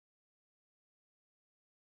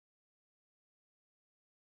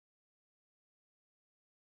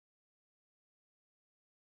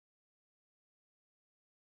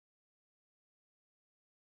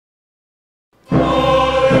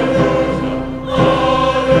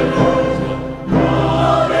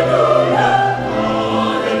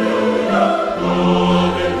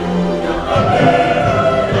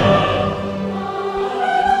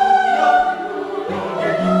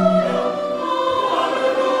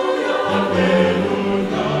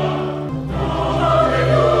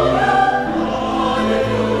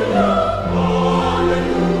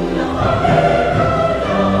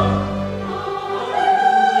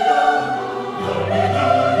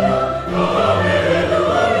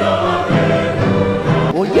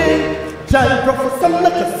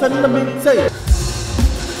me say.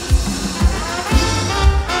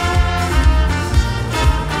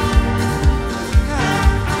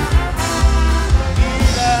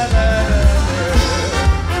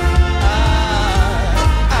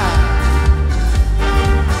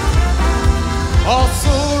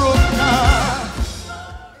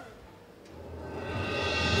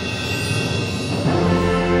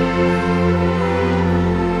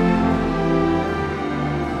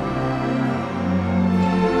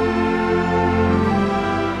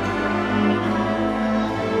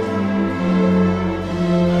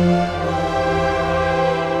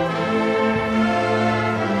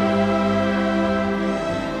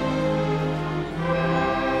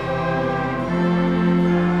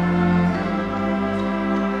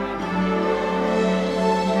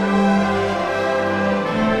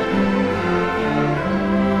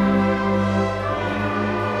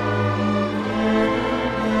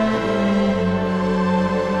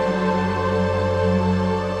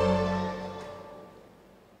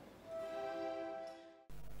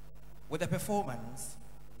 With the performance,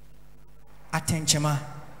 attention,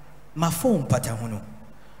 my phone patahuno.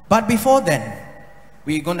 But before then,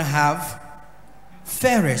 we're gonna have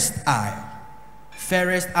fairest aisle.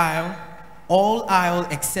 Fairest aisle, all aisle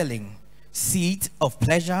excelling, seat of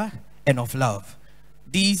pleasure and of love.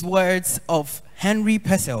 These words of Henry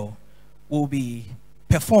Purcell will be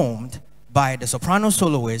performed by the soprano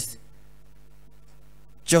soloist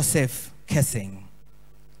Joseph Kessing.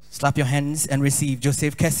 Slap your hands and receive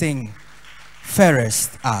Joseph Kessing,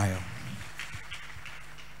 Fairest Aisle.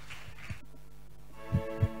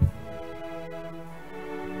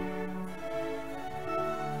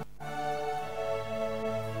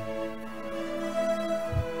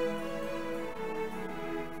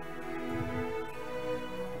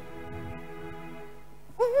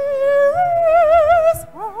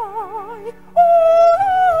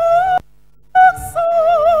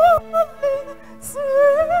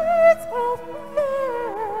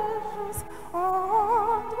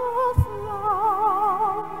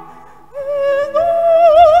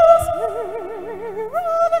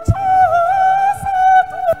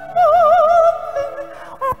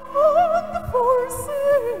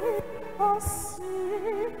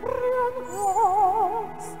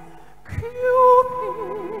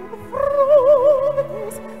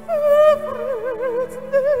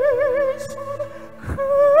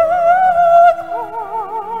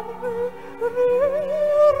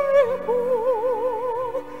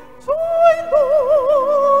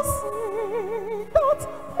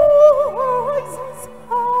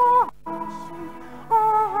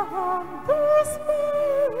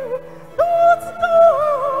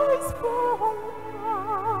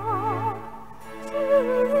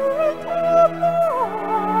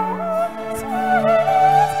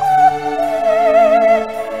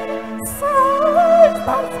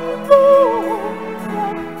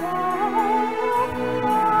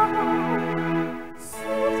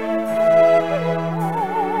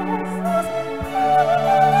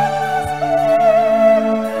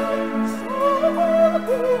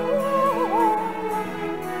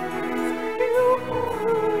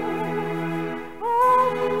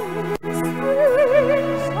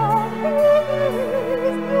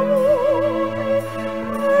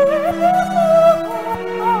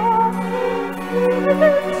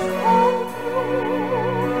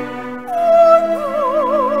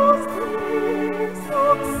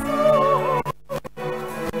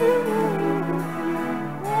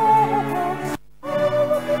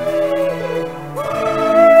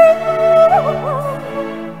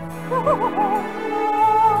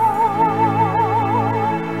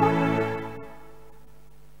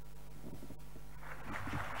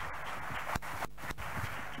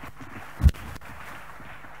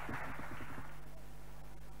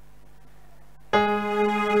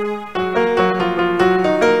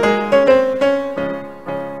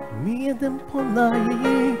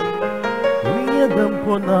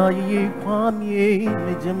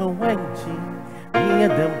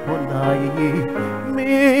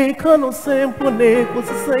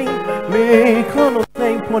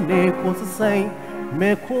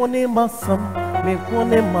 Me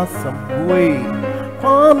kone masam way.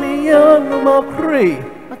 Kwame ya no makre.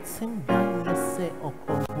 Atsenganya se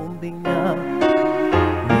okombinga.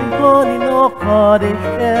 Mi koni no kade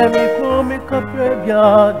shemi kome kaprebya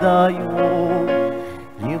dayo.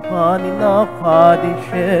 Mi koni no kade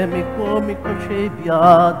shemi kome kaprebya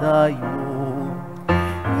dayo.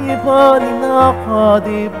 Mi koni no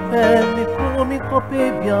kade shemi kome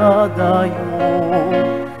kaprebya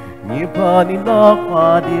dayo. Mi pani na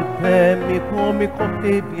kwadi pe mi komi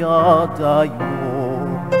kote biada yo.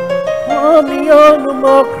 Kwamiano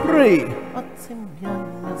Makri,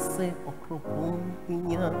 Atimbian, say,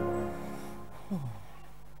 Okropumia.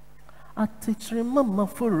 I teach him Mama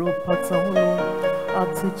Furo Patamu. I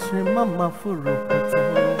teach him Mama Furo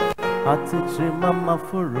Patamu. I teach him Mama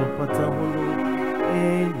Furo Patamu.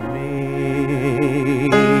 Amen.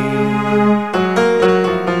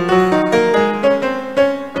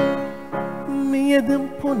 Me them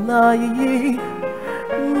punayi,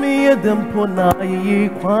 me them punayi,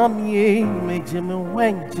 kwami, me Jimmy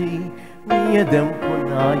Wenji. Me them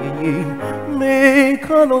punayi, me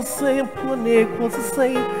cano say pune was the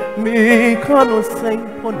same, me cano say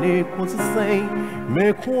pune was the same,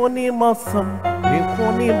 me corny masam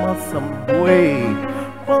way,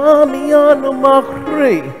 kwami ano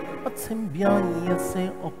makre, atimbian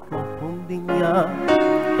yase okropumbinya,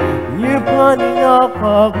 nipani ya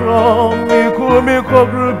pagro, me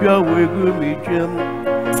kogrubya wegu mi jim.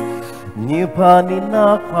 Nipani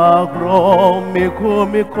na kwagro, me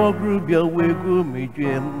kogrubya wegu mi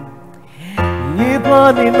jim.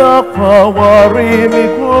 Nipani na kwawari, me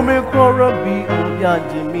korabi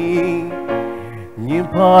obyanjimi.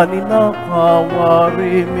 Nipani na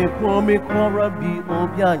kwawari, me korabi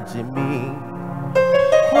obyanjimi.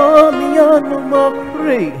 Kwami yano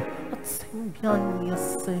makre, atimbian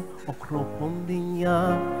yase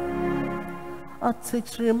okropumbinya.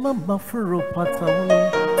 Atichre mama furo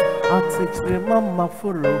patamu. Atichre mama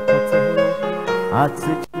furo patamu.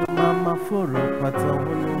 Atichre mama furo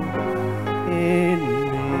patamu.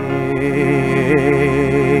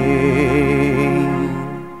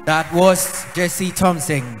 That was Jesse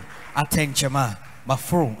Thompson, Atenchama,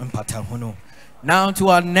 Mafro and Patahuno. Now to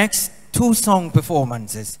our next two song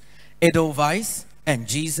performances, Edelweiss and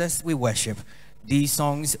Jesus We Worship. These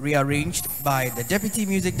songs rearranged by the Deputy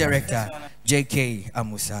Music Director, J.K.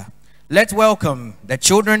 Amusa. Let's welcome the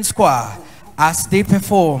children's choir as they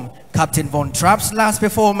perform Captain Von Trapp's last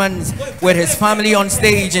performance with his family on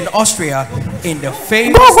stage in Austria in the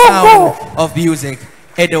famous town of music,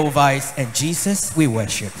 Edelweiss and Jesus We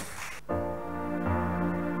Worship.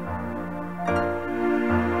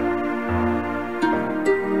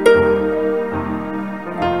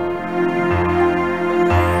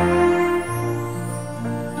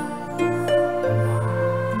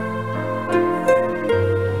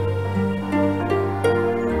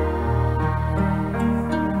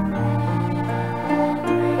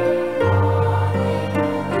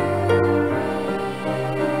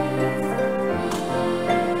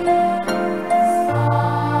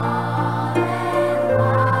 Ah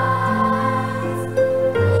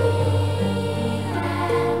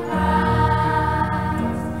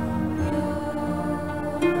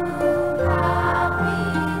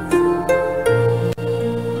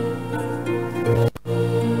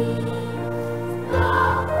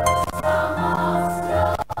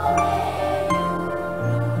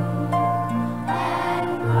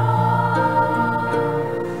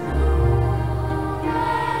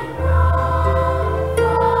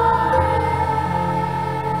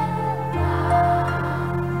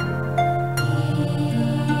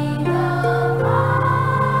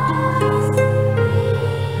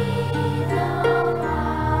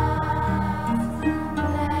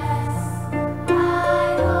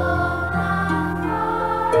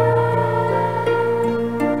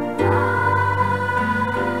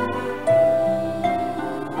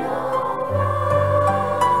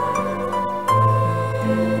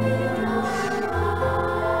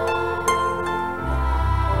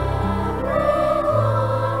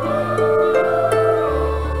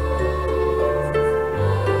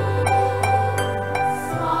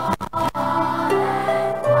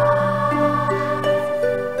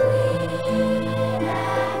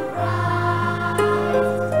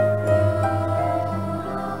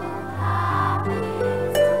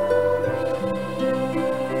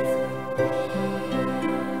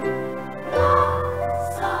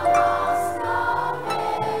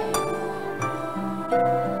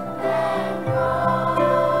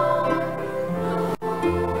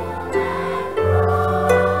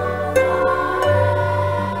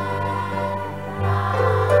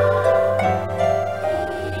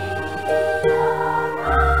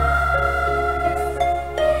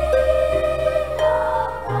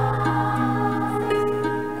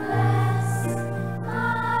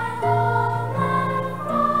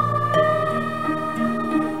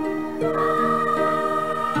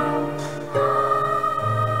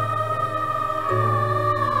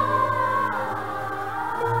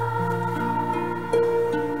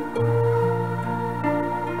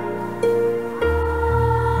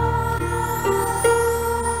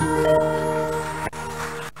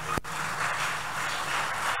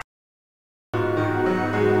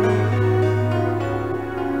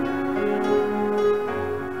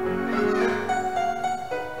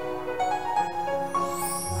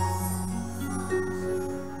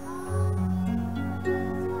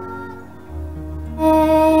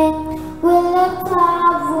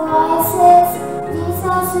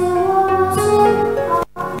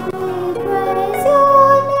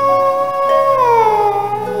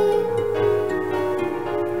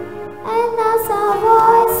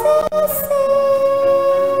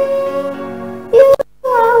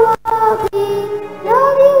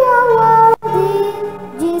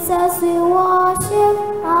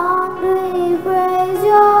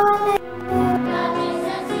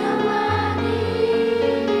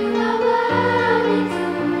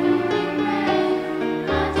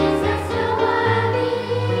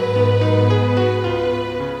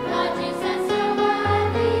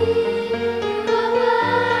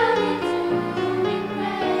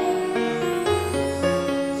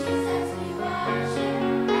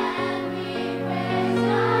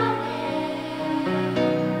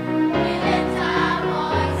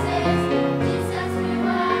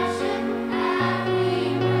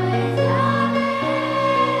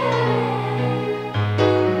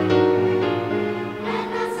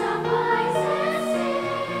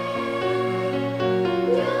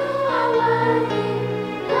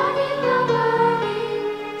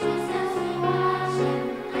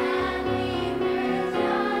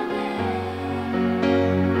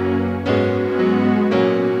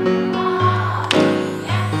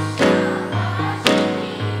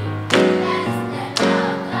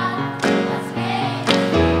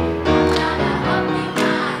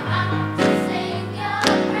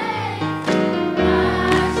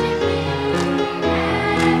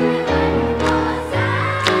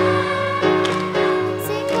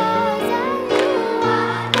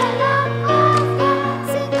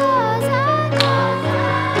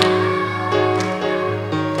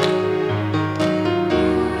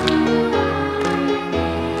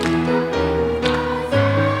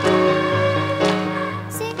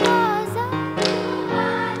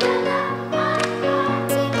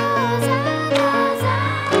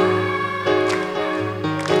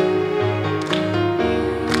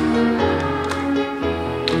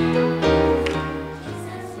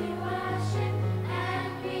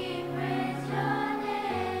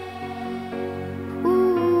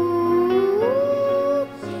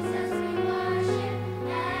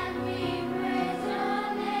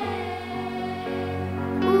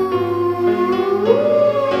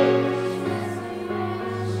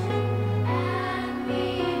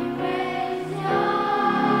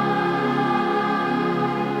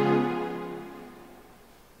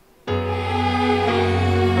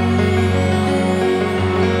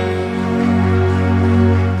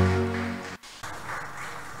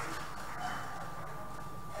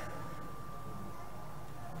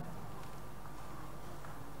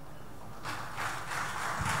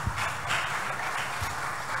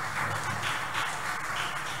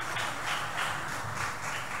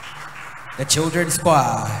The children's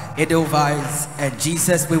choir, Edelweiss and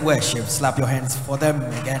Jesus We Worship. Slap your hands for them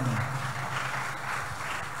again.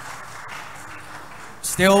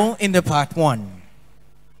 Still in the part one.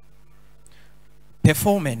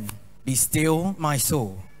 Performing Be Still My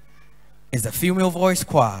Soul is the female voice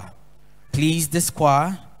choir. Please, this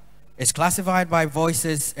choir is classified by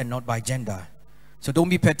voices and not by gender. So don't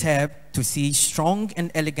be perturbed to see strong and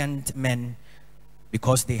elegant men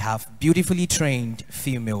because they have beautifully trained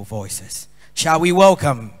female voices. Shall we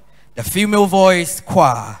welcome the female voice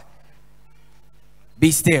choir,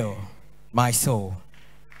 Be Still My Soul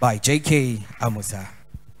by J.K. Amusa.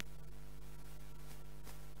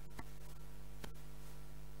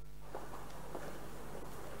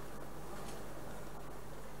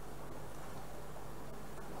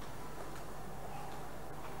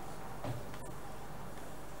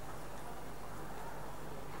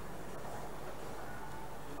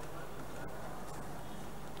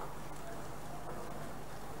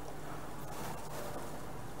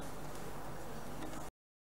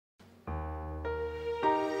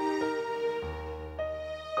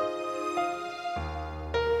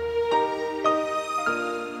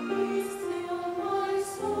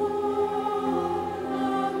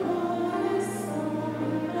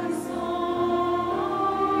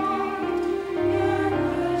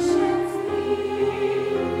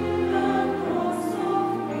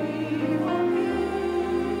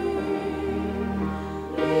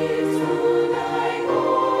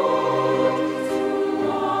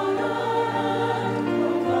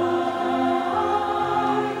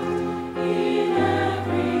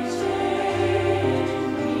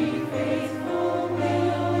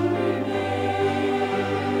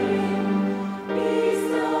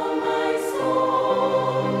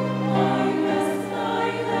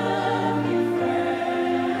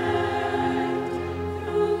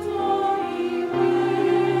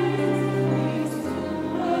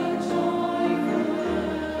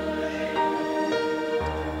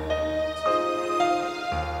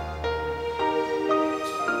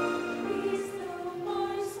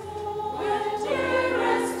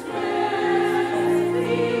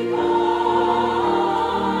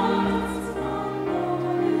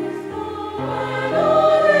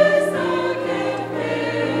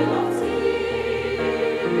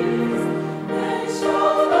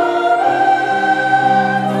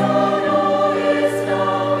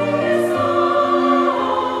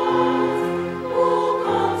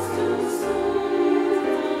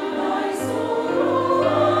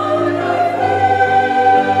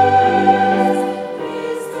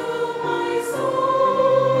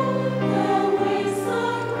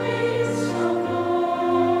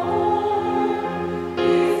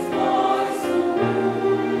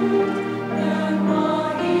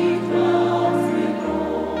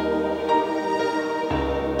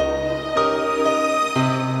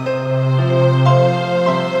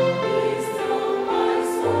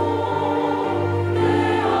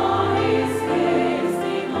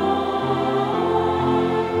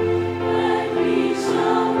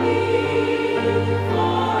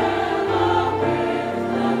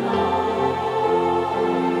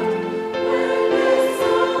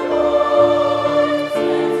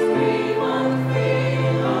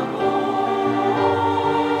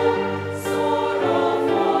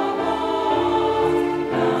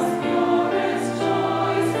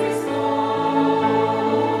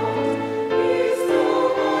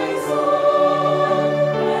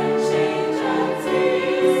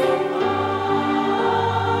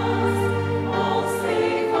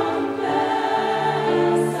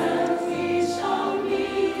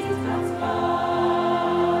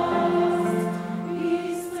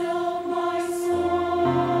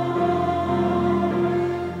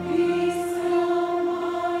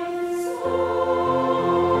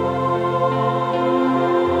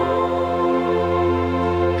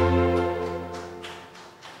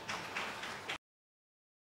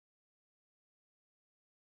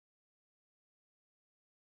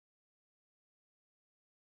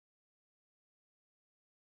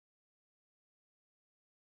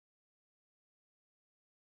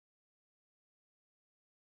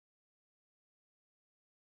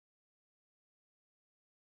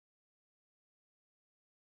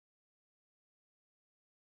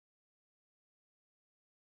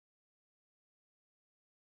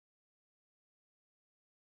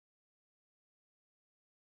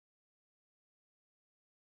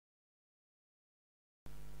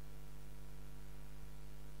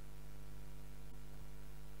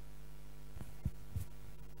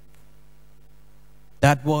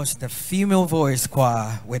 That was the female voice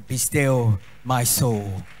choir with Be Still My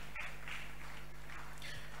Soul.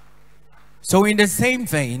 So in the same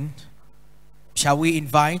vein, shall we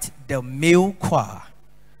invite the male choir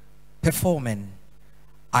performing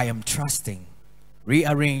I Am Trusting,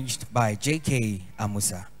 rearranged by J.K.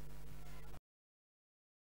 Amusa.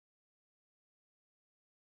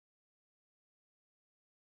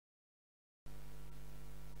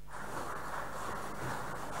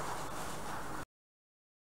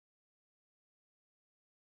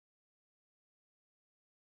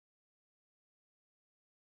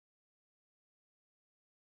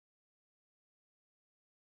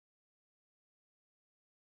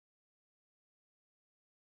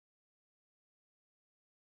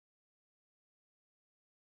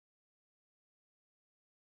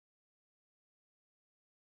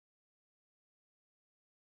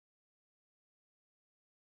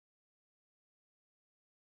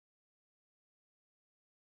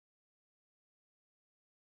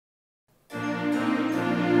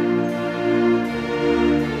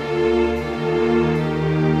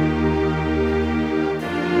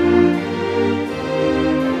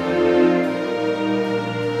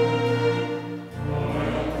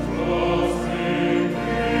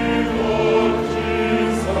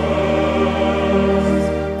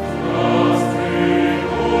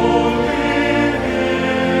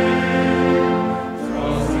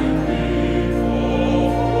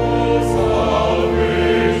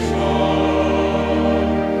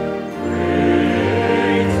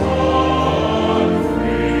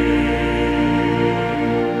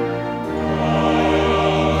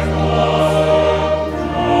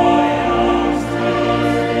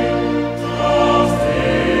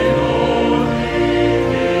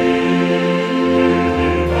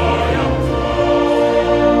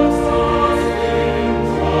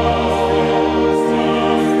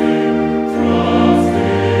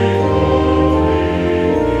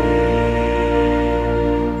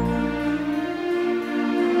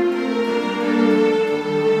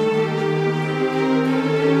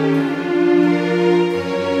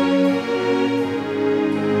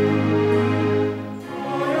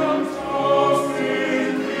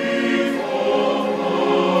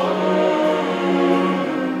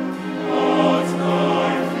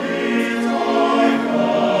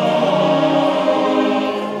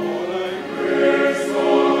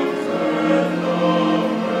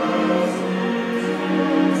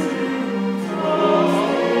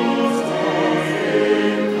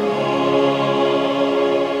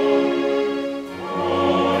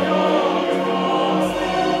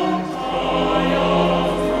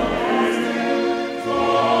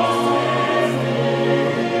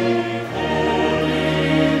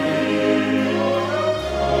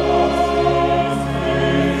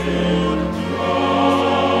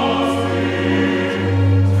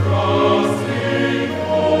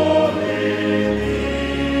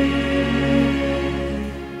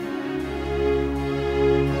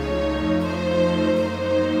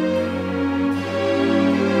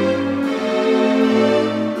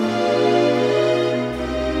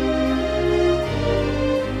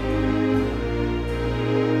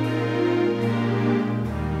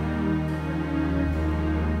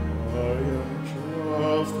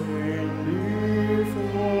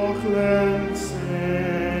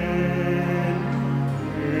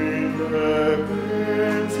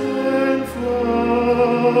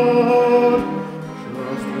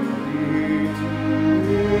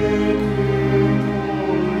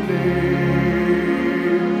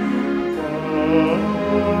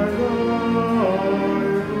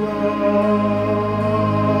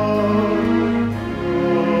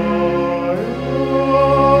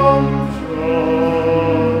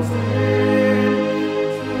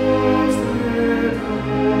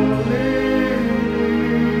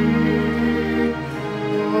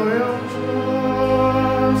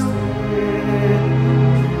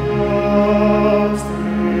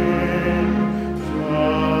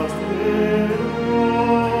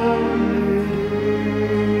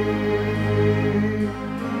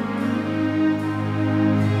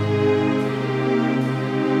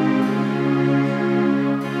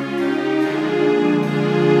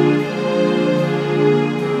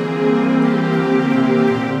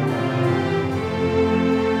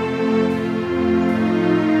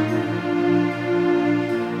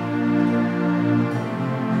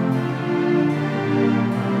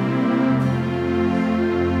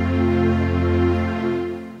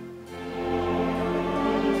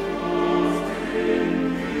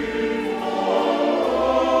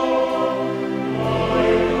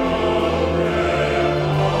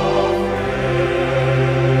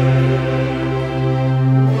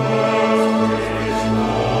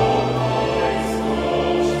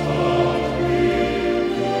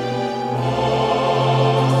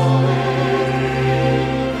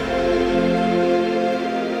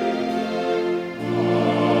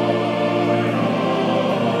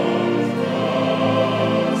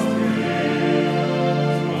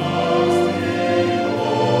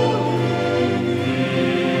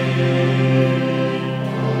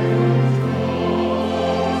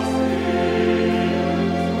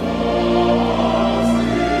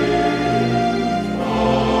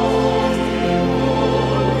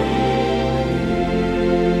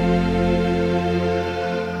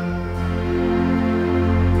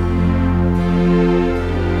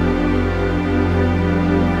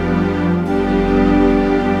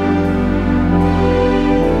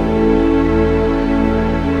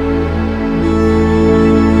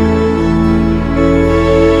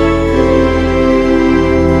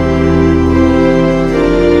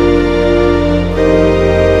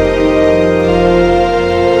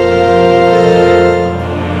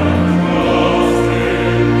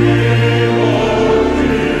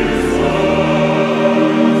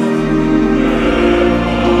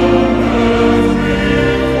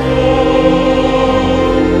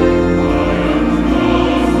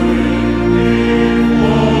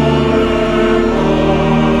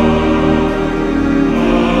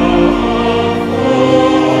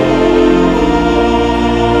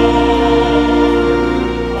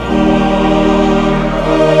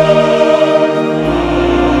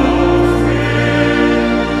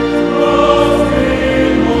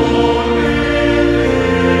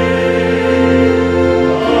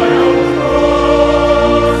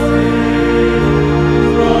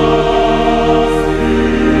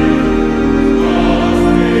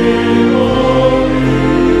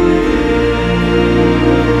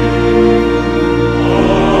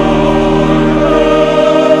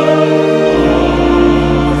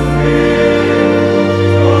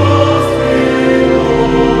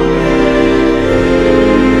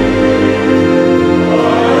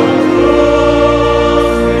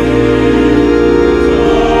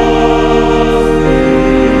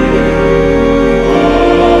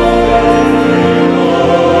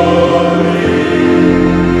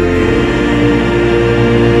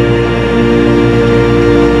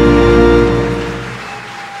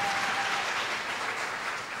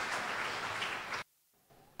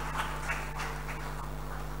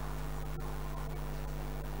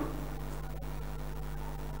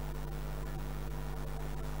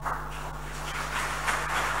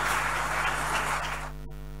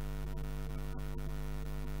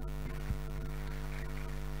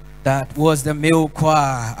 That was the male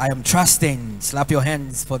choir. I am trusting. Slap your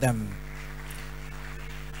hands for them.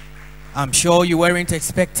 I'm sure you weren't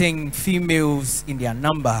expecting females in their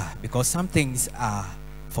number because some things are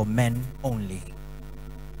for men only.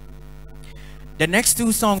 The next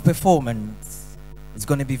two song performance is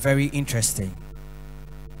going to be very interesting.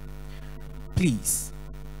 Please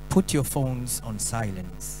put your phones on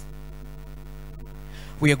silence.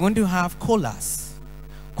 We are going to have Colas.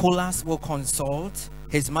 Colas will consult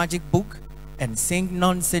his magic book and sing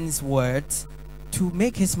nonsense words to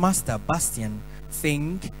make his master Bastian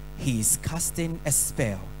think he is casting a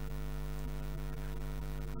spell.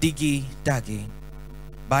 Diggy Daggy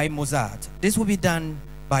by Mozart. This will be done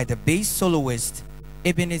by the bass soloist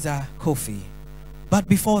Ebenezer Kofi. But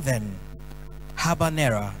before then,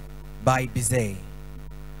 Habanera by Bizet,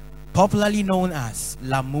 popularly known as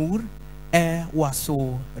L'amour est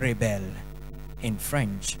oiseau rebelle in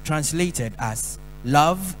French, translated as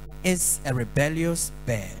Love is a rebellious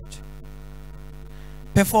bird.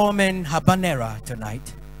 Performing Habanera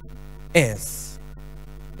tonight is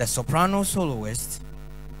the soprano soloist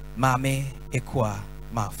Mame Ekwa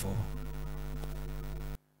Mafo.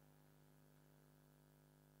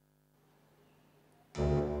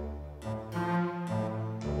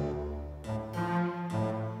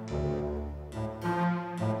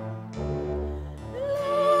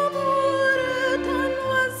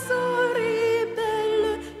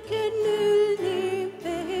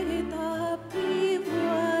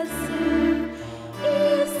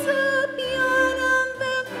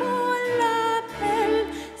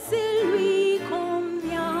 C'est lui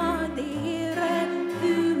combien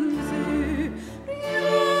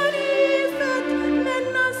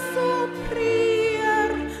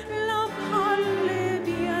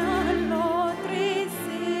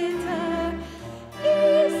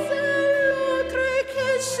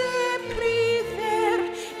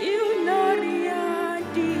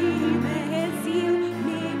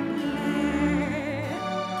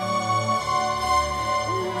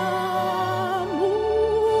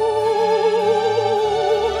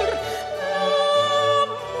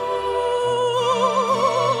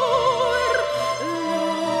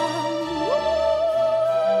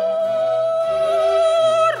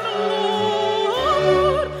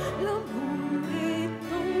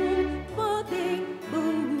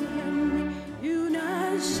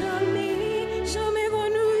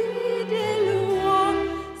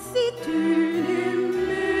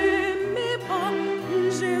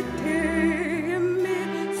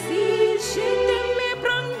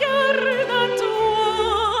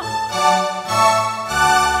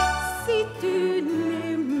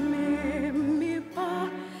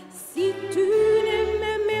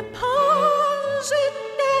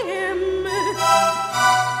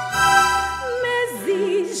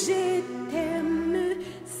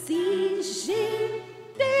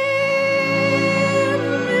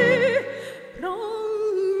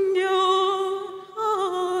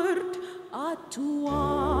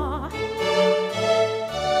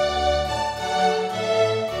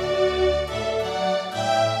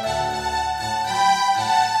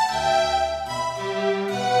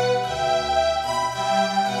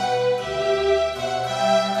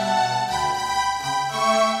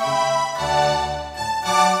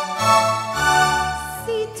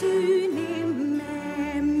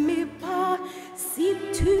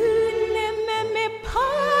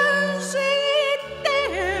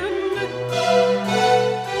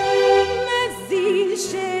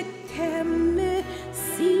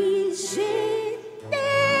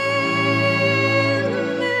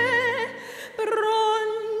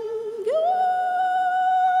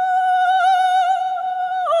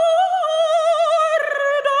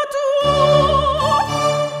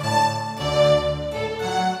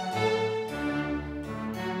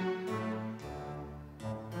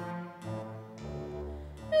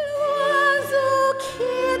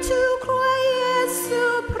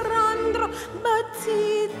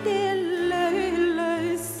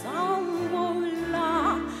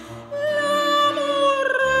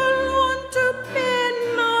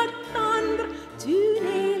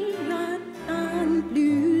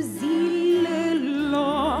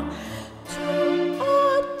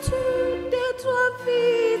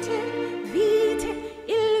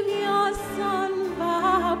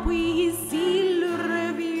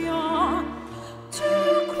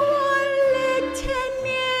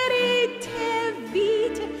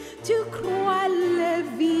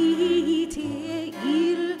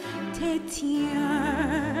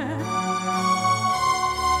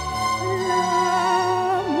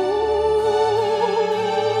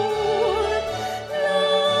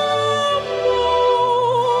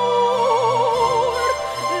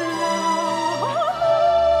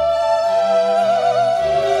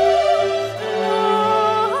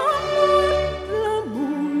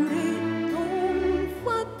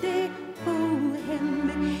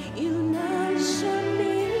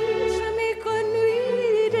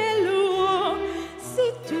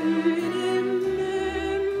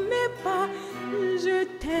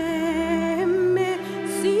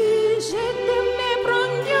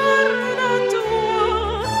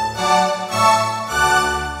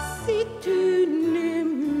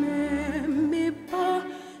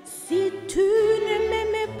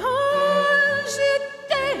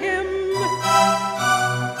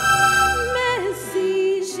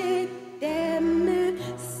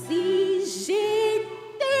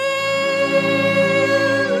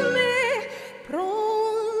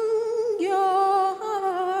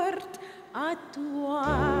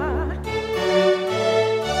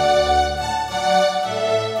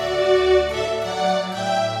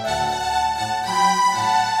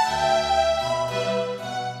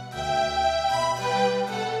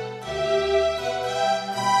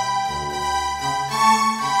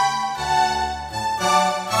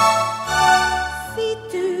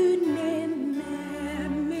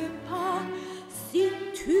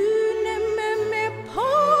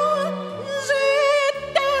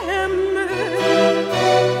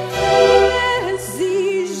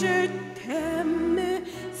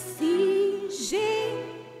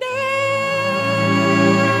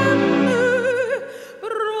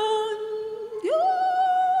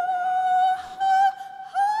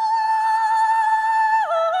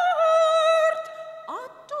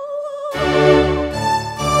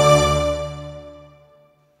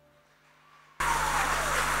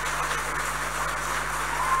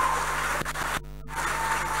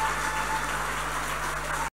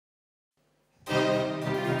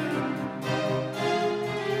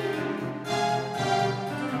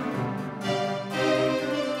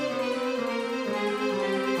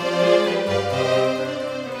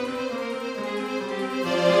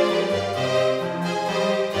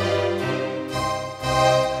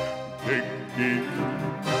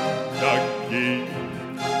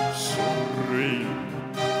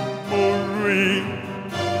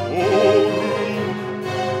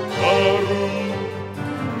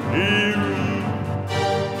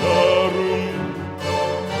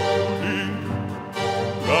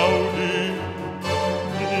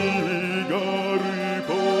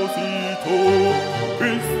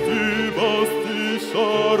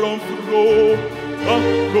saron fro,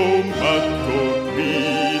 acco matto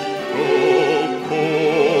vid rocco.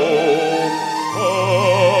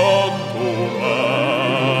 Acco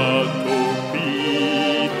matto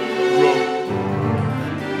vid rocco.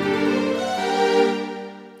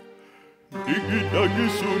 Digi-dagi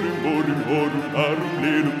surim borim borum narum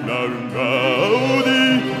lerum narum gaudi,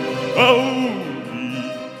 gaudi.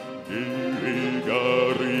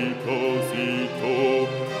 Gari cosito,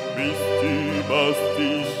 misti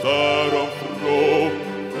basti saron fro,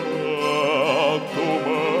 matto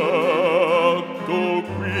matto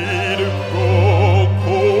quid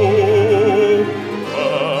rocco,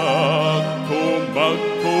 matto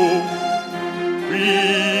matto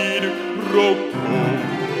quid rocco.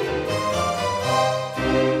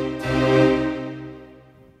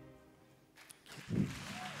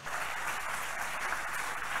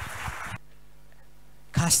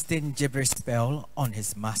 Casting gibberish spell on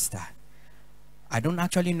his master. I don't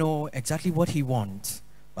actually know exactly what he wants,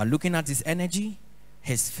 but looking at his energy,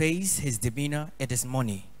 his face, his demeanor, it is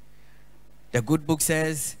money. The good book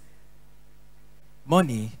says,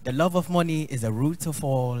 money, the love of money is the root of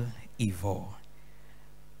all evil.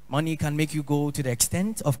 Money can make you go to the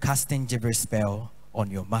extent of casting gibberish spell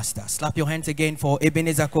on your master. Slap your hands again for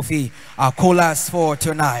Ebenezer Kofi, our chorus for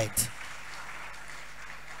tonight.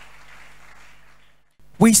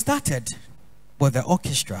 We started with the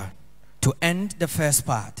orchestra. To end the first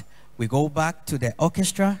part, we go back to the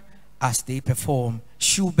orchestra as they perform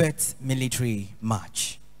Schubert's Military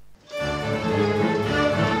March.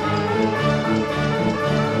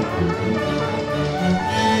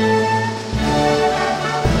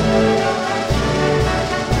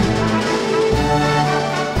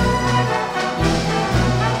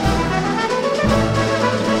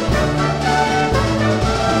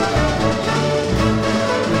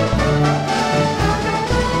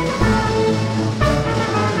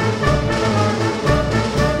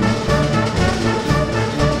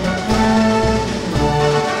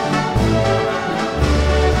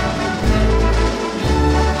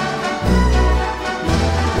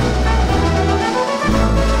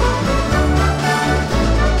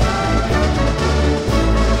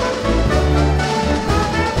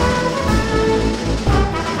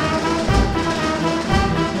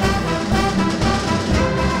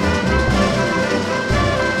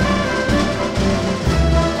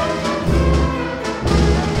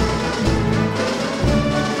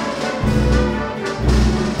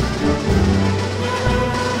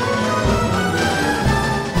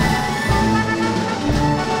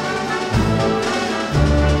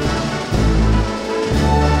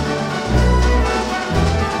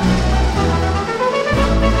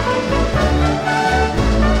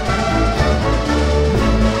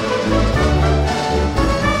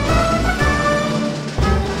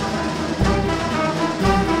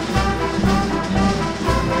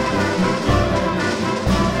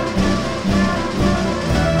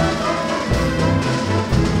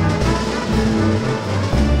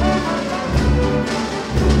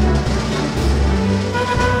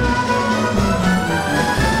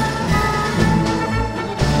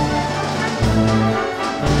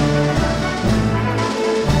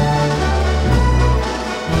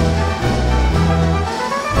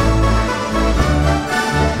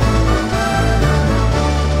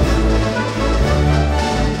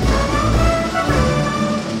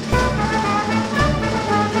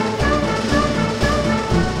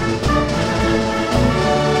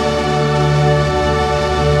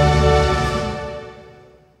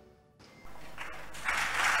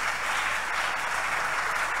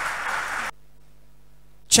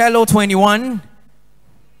 Cello 21.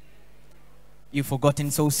 You've forgotten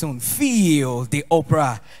so soon. Feel the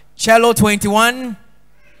opera. Cello 21.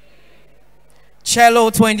 Cello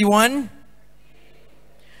 21.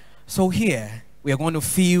 So here we are going to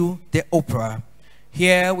feel the opera.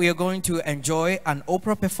 Here we are going to enjoy an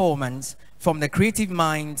opera performance from the creative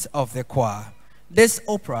minds of the choir. This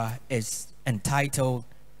opera is entitled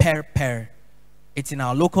Per Per. It's in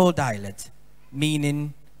our local dialect,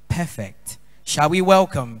 meaning perfect. Shall we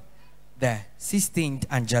welcome the 16th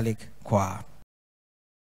Angelic Choir?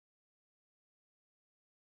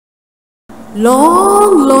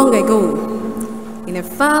 Long, long ago, in a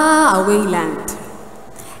faraway land,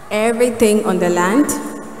 everything on the land,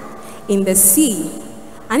 in the sea,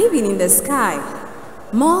 and even in the sky,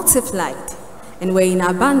 multiplied and were in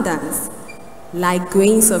abundance, like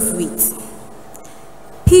grains of wheat.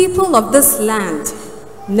 People of this land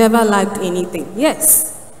never lacked anything.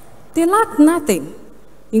 Yes, they lacked nothing,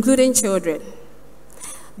 including children.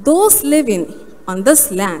 Those living on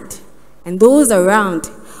this land and those around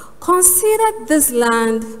considered this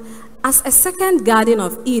land as a second Garden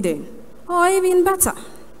of Eden, or even better.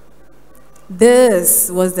 This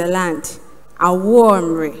was the land,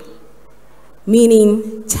 Awomre,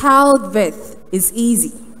 meaning childbirth is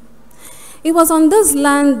easy. It was on this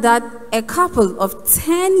land that a couple of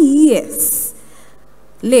 10 years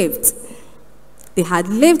lived. They had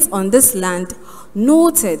lived on this land,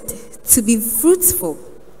 noted to be fruitful,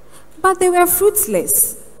 but they were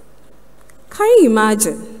fruitless. Can you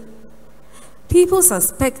imagine? People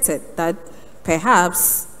suspected that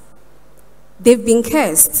perhaps they've been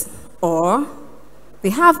cursed or they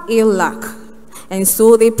have ill luck, and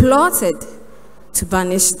so they plotted to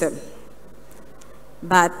banish them.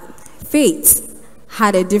 But fate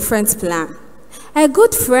had a different plan. A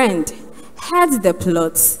good friend heard the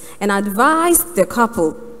plot and advised the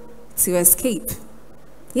couple to escape.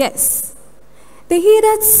 Yes, they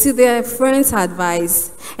heeded to their friend's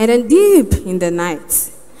advice, and then deep in the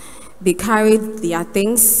night, they carried their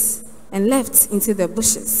things and left into the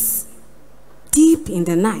bushes. Deep in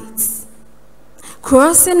the night,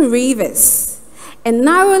 crossing rivers and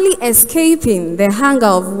narrowly escaping the hunger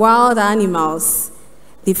of wild animals,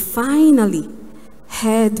 they finally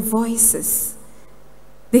heard voices.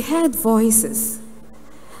 They heard voices.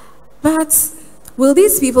 But will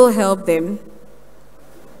these people help them?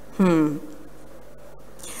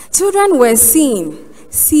 Children were seen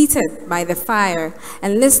seated by the fire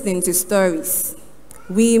and listening to stories.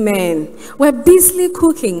 Women were busily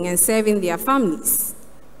cooking and serving their families.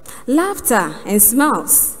 Laughter and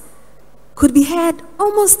smiles could be heard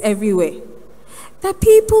almost everywhere. The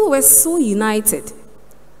people were so united.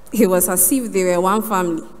 It was as if they were one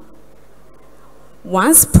family.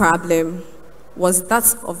 One's problem was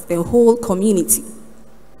that of the whole community.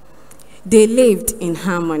 They lived in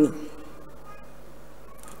harmony.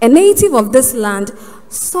 A native of this land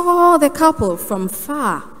saw the couple from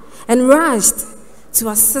far and rushed to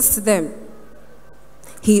assist them.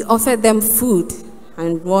 He offered them food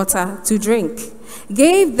and water to drink,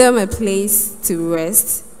 gave them a place to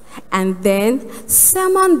rest, and then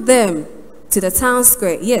summoned them to the town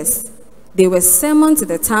square. Yes, they were summoned to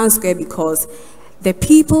the town square because the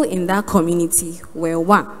people in that community were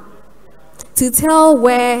one, to tell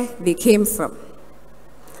where they came from.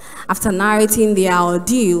 After narrating their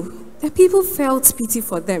ordeal, the people felt pity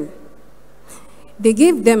for them. They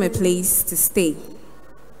gave them a place to stay.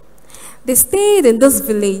 They stayed in this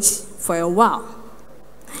village for a while.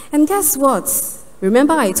 And guess what?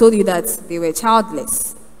 Remember I told you that they were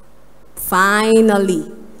childless.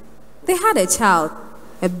 Finally, they had a child,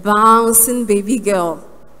 a bouncing baby girl,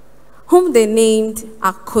 whom they named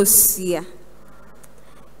Akosia,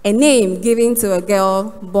 a name given to a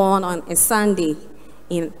girl born on a Sunday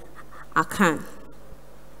in Akan.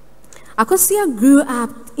 Akosia grew up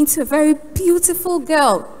into a very beautiful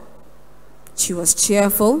girl. She was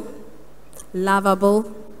cheerful,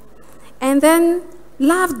 lovable, and then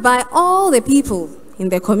loved by all the people in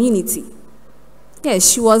the community.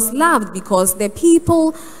 Yes, she was loved because the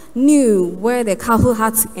people knew where the couple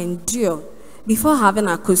had to endure before having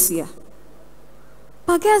Akosia.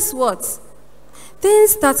 But guess what?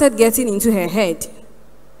 Things started getting into her head.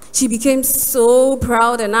 She became so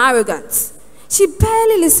proud and arrogant. She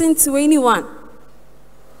barely listened to anyone.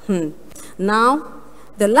 Now,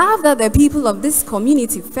 the love that the people of this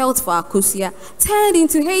community felt for Akosia turned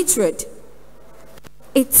into hatred.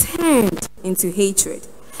 It turned into hatred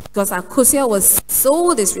because Akosia was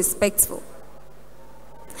so disrespectful.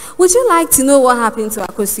 Would you like to know what happened to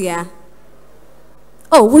Akosia?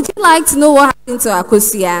 Oh, would you like to know what happened to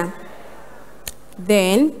Akosia?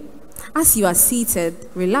 Then, as you are seated,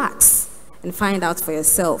 relax and find out for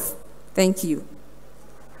yourself. Thank you.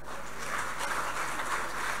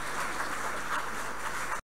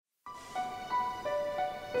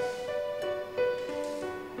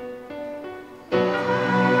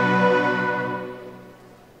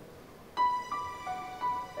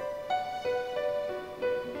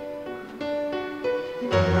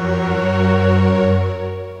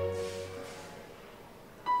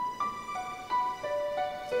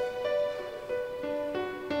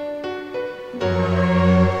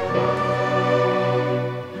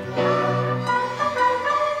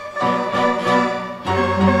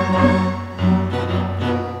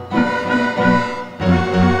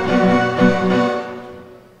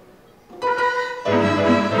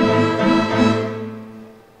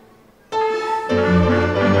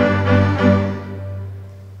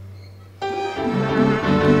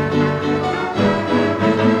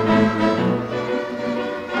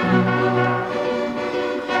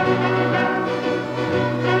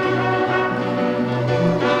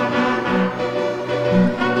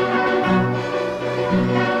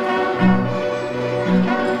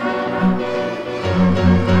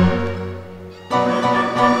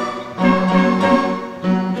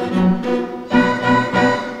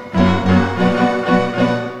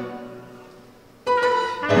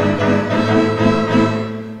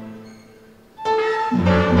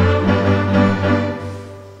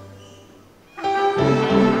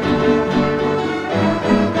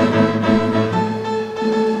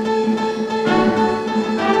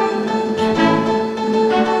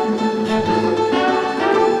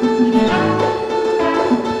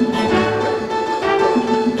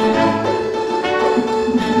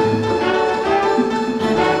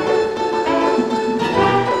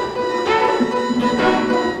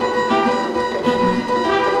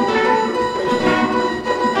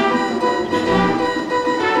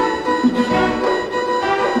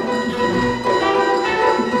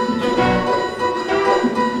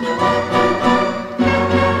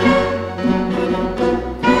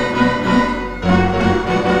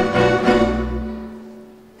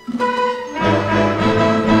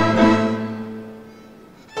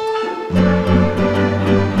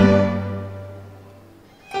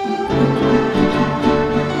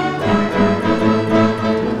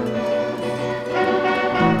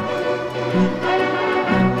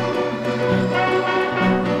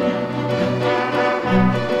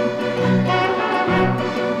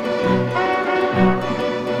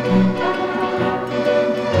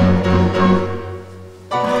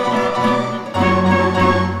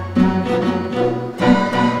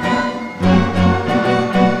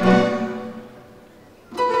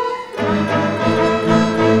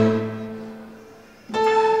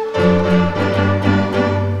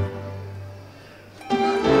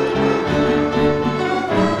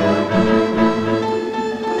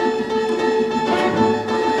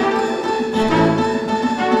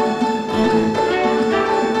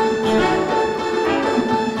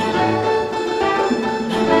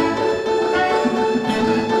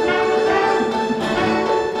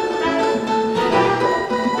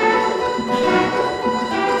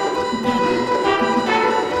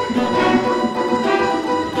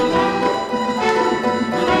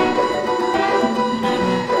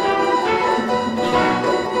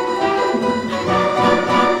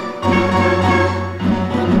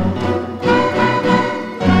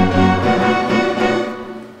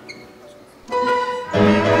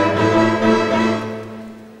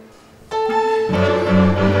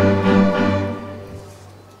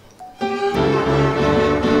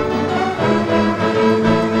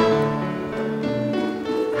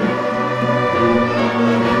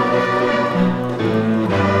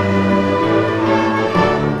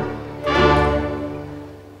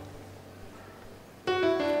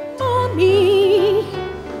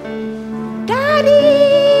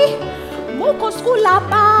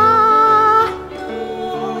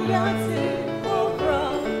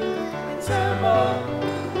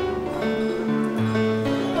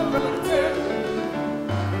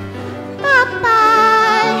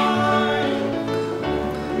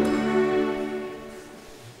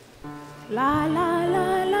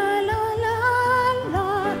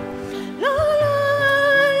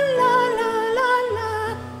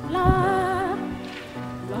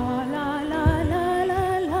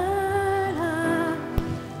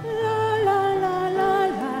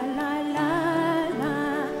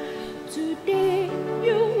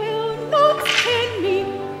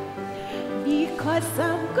 because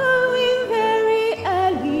I'm going very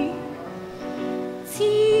early.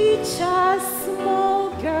 Teacher,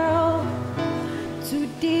 small girl,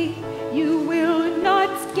 today you will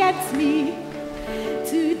not get me.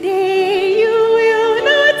 Today you will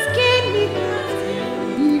not get me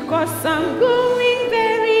because I'm going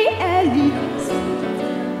very early.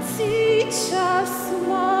 Teacher,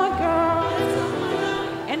 small girl,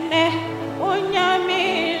 and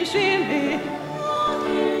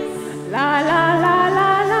la la la la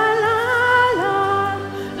la la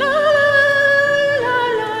la la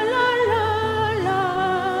la la la la.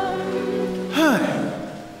 Hey,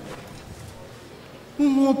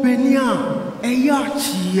 Umo Penia,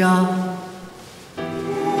 Eyachia.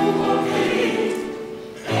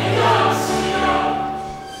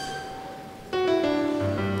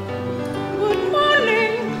 Good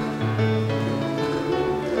morning.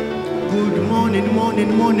 Good morning, morning,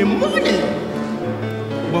 morning, morning.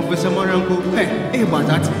 Professor Maranko, hey, about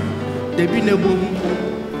that. They be no boom.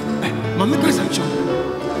 Mamma Casacho.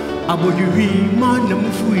 Aboduri, man,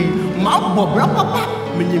 Namfui, Mabo, Papa,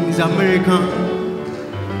 my name is American.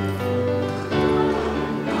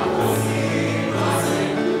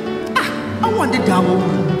 I want the double.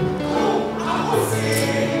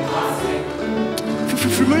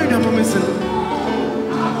 Remember that moment,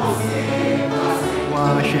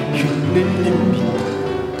 wow, she didn't.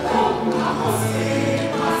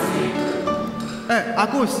 Hey,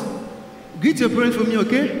 Akos, greet your parents for me,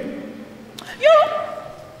 okay? You.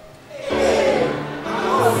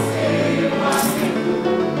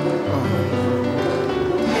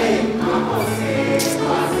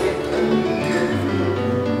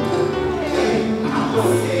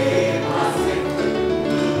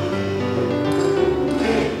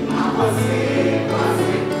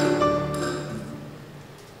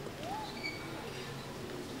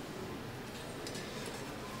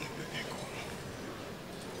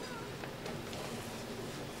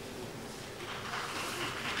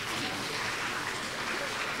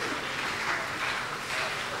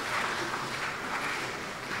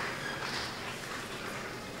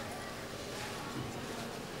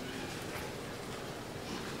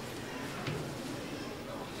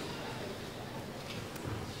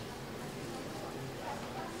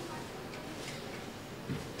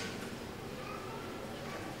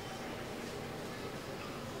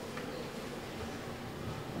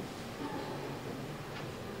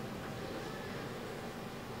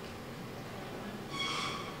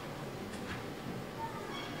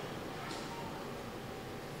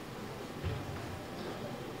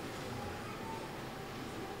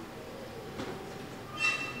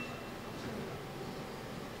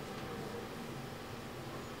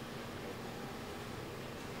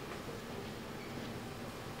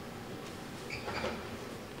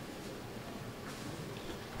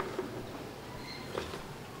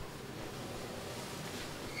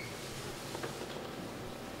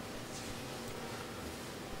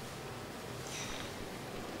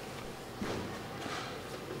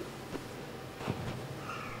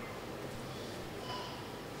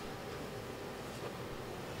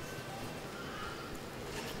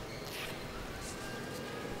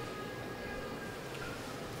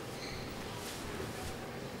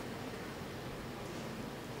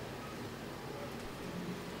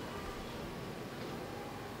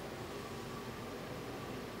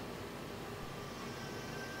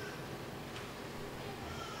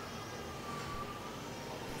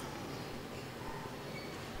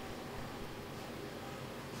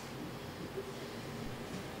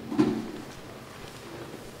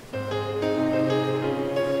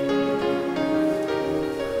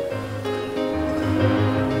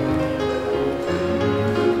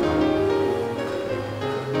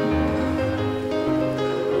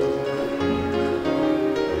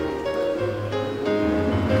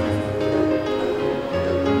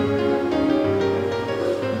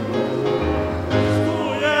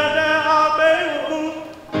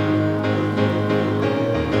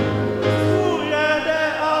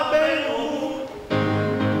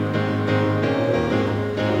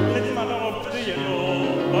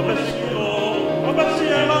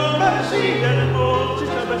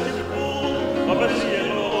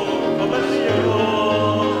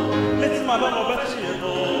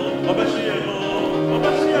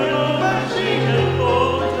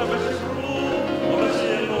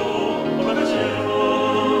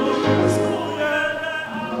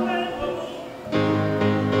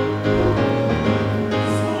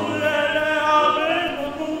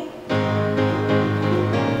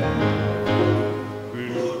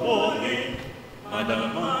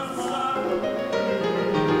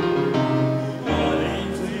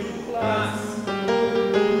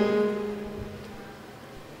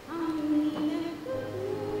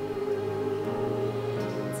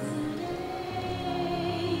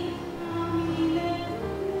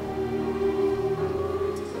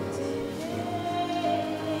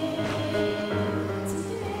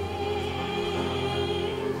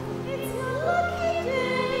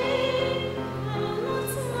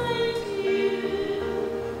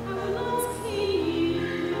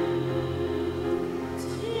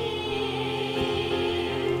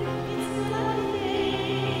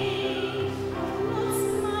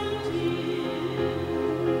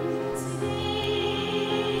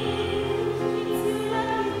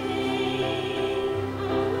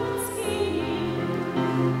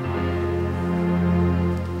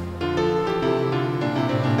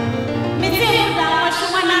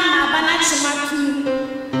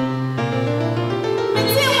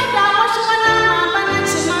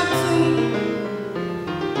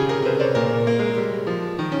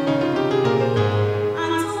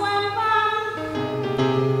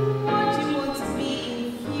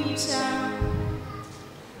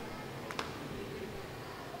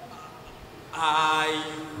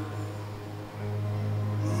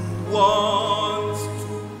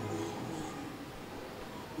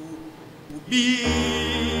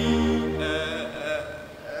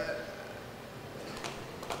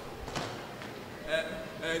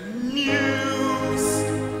 News.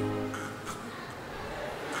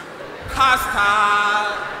 Custard.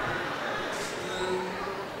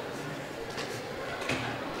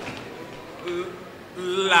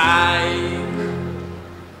 Like.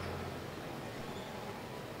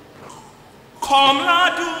 Comme la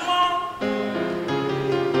Duma.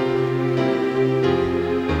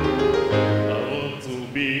 I want to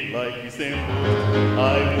be like him. I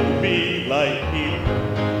will be like him.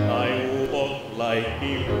 I will walk like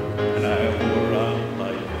him. And I will run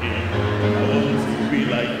like him. I want to be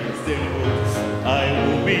like him. I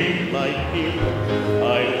will be like him.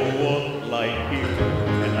 I will walk like him.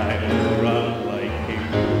 And I will run like him.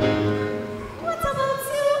 What about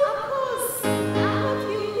you, Apos? I hope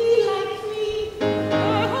you'll be like me. I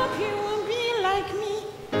hope you will be like me.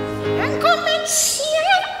 And come and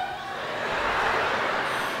cheer.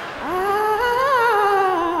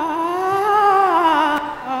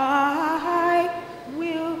 I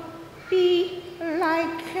will be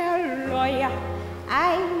like a lawyer.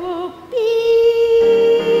 I will be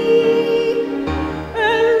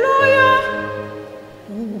a lawyer.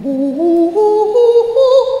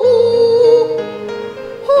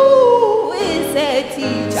 Who is a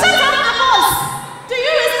teacher? Shut up, Amos! Do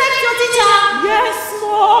you respect your teacher? Yes,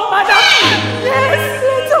 madam. Yes,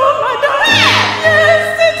 little madam. Yes,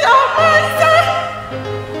 little madam.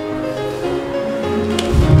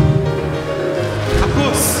 Of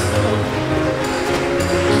course.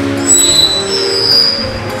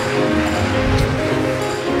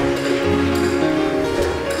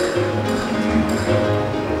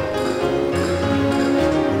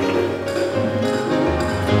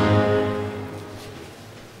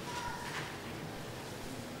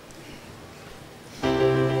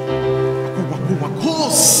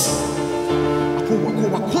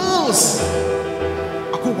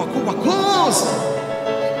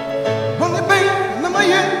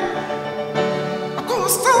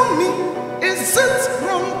 Tell me, is it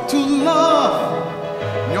wrong to love?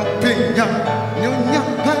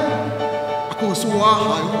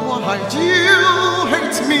 Why do you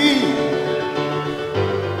hate me?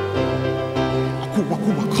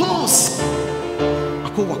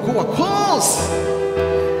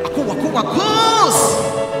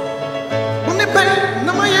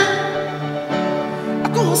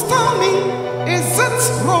 Tell me, is it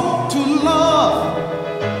wrong to love?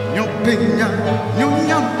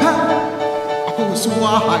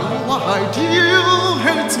 Why do you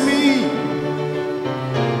hate me?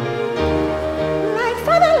 Like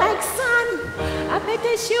father, like son, I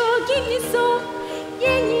better sure give me so.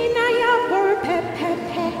 Yenina ya bor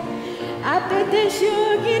pepe. I better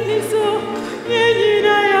sure give me so.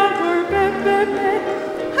 Yenina ya bor pepe.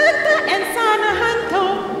 Hunter and son,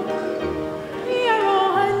 hunter. We are all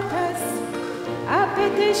hunters. I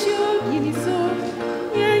better sure give me so.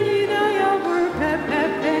 Yenina ya bor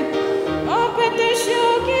pepe. I better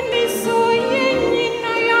sure give me so.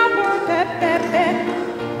 Yenina ya bor pepe.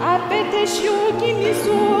 I better sure give me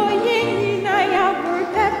so. Yenina ya bor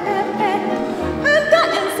pepe. Hunter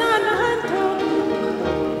and son, hunter.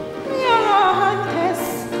 We are all hunters.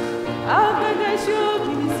 I better sure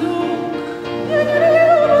give me so. Yenina ya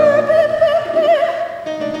bor pepe.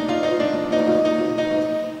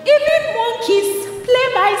 Even monkeys play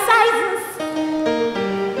by sizes.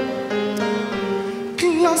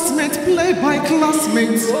 Classmates play by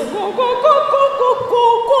classmates.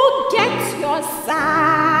 Go, get your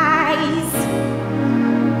size.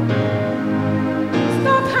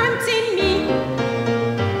 Stop hunting me.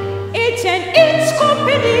 Each and each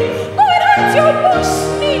company, put out your bush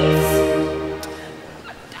meat.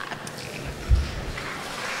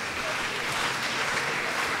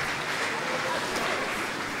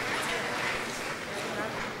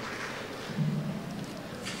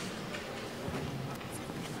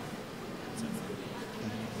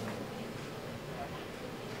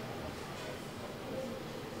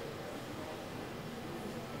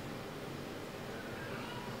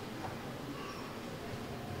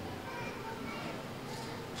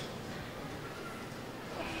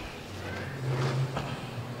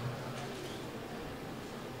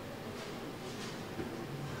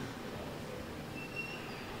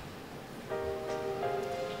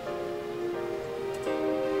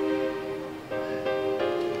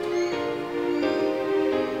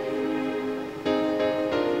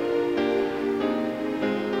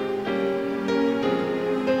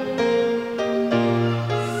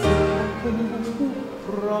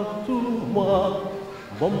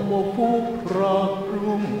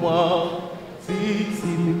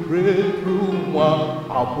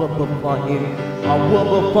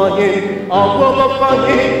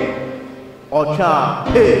 Ocha,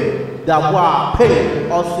 hey, dawa, hey.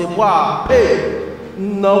 Osewa, hey.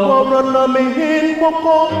 No one on me in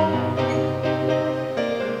Moko.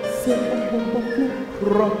 Say,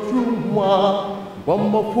 one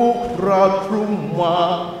more foot, through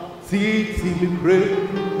moi. See me pray.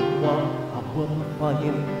 I will find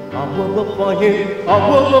him. I will find him. I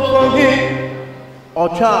will find him.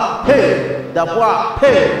 Ocha, hey. Dabwa,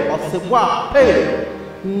 hey. Osewa, hey.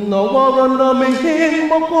 No one on me in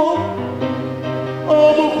Moko.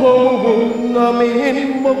 Nami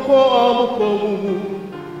moko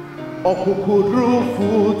okukuru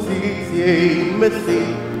futi mesi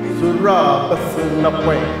sura basuna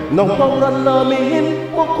kwe no wala nami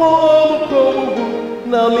moko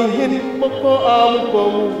nami moko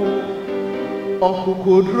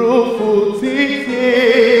okukuru futi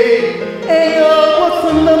eyo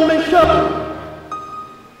wasuna mesha.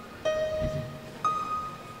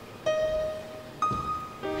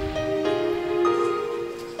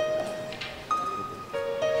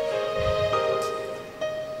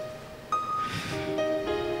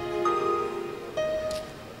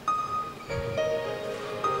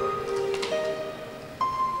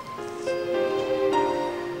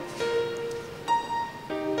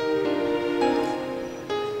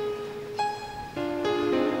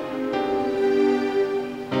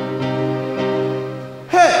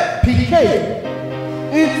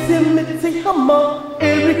 It's hammer,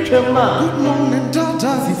 Eric Chema. Good morning,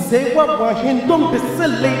 Dada. She say what don't be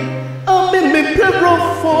silly. I'm in me perro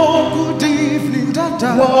for. Good evening,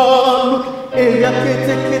 Dada. Look,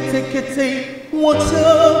 kitty. What's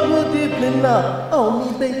up? Good evening now.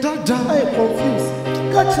 Oh, me, Dada. I'm confused.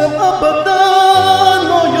 Catch him up, but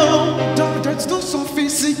no, yo. Dada, it's not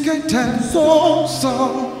sophisticated. So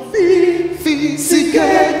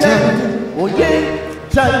Sophisticated. Oh, yeah.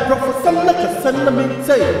 Jai Professor Nakasana me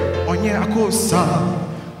say. Onye akosa,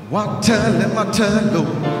 what tell him I tell you.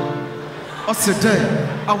 Osede,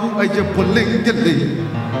 awu aye bolingeli.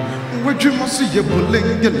 Where you must see ye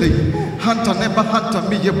bolingeli. Hunter never hunter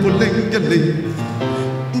me ye bolingeli.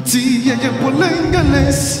 Nti ye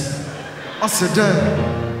bolingelis. Osede,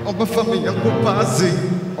 obefa me ye kupazi.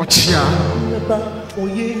 Ochia. Neba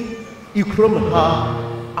oye ikrom ha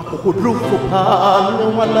akokodro fopa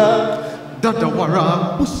no wana. Dada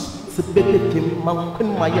wara Bush sebebe kim mankun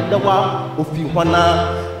mayadawa ofi wana.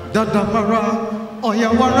 Dada mara oya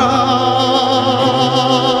wara.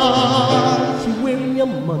 Chiwe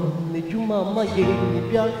yaman ne juma maye ni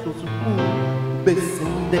bia sosuku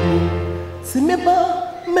besinde. Simeba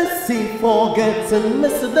messy forgetting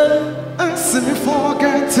messedan. Simi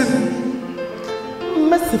forgetting.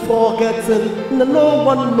 Messy forgetting. No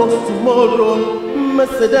one knows tomorrow.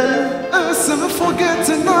 Messedan. Simi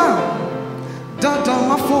forgetting now. Dada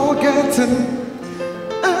ma forgetting.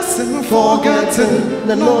 Simi forgetting.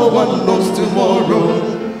 No one knows tomorrow.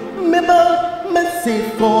 Remember, messy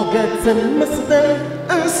forgetting, Messedan.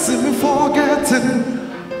 Simi forgetting.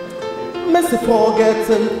 Messy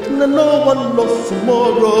forgetting, no one knows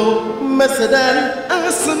tomorrow. Messedan.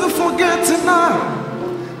 Simi forgetting now.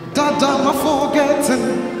 Dada ma forgetting.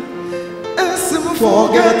 Simi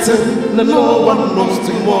forgetting. No one knows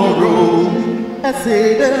tomorrow. I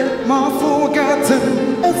say that, Ma forgetting.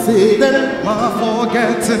 I say that, Ma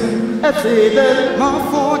forgetting. I say that, Ma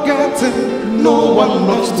forgetting. no one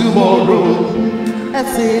knows tomorrow. I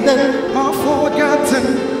say that, Ma forgetting.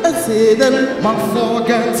 I say that, Ma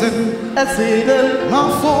forgetting. I say that, Ma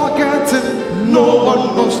forgetting. no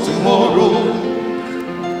one knows tomorrow.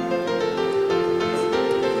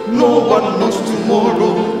 No one knows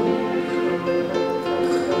tomorrow.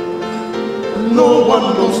 No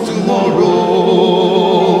one knows tomorrow.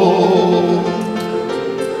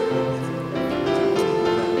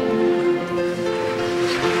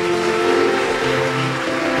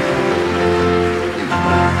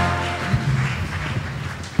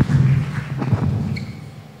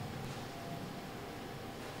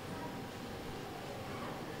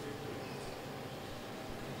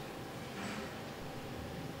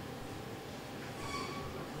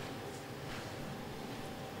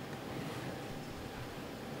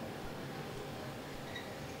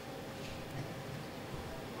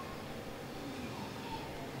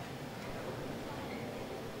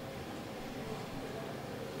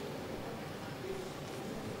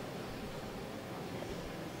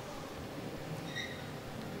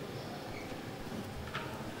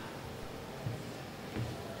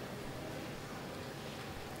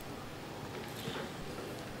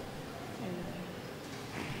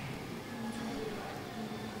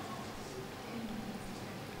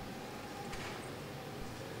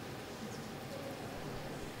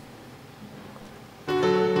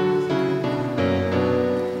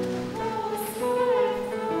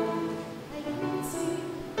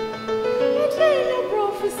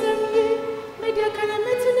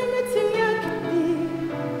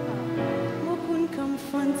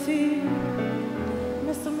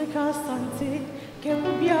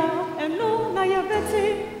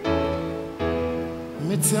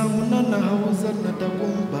 Metiamuna na hauza na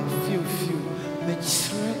dagomba fiu fiu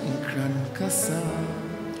mechre inkran kasa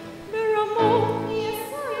Miramo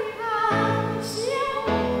yesariha shia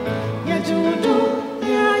ya juju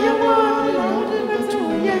ya wala batu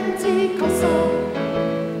yenti koso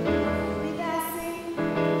bidasi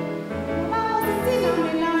mazitina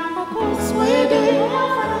mina akoswede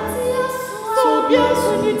so bien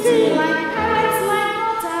unity like parents like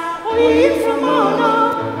water we from honor.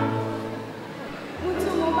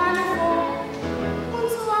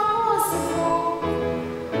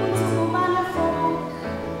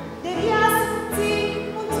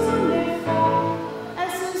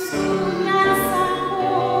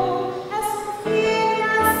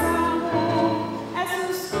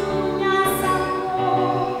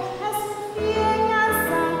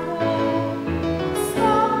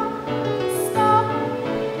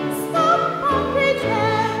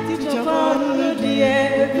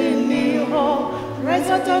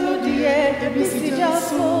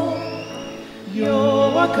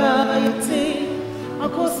 Yo wakayete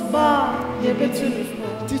akosba yebetuni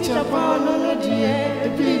teacher pano no die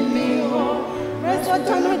ebini ho rest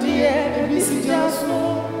no die ebisi jaso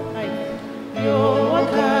yo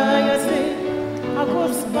wakayete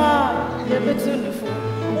akosba yebetuni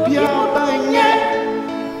obia banye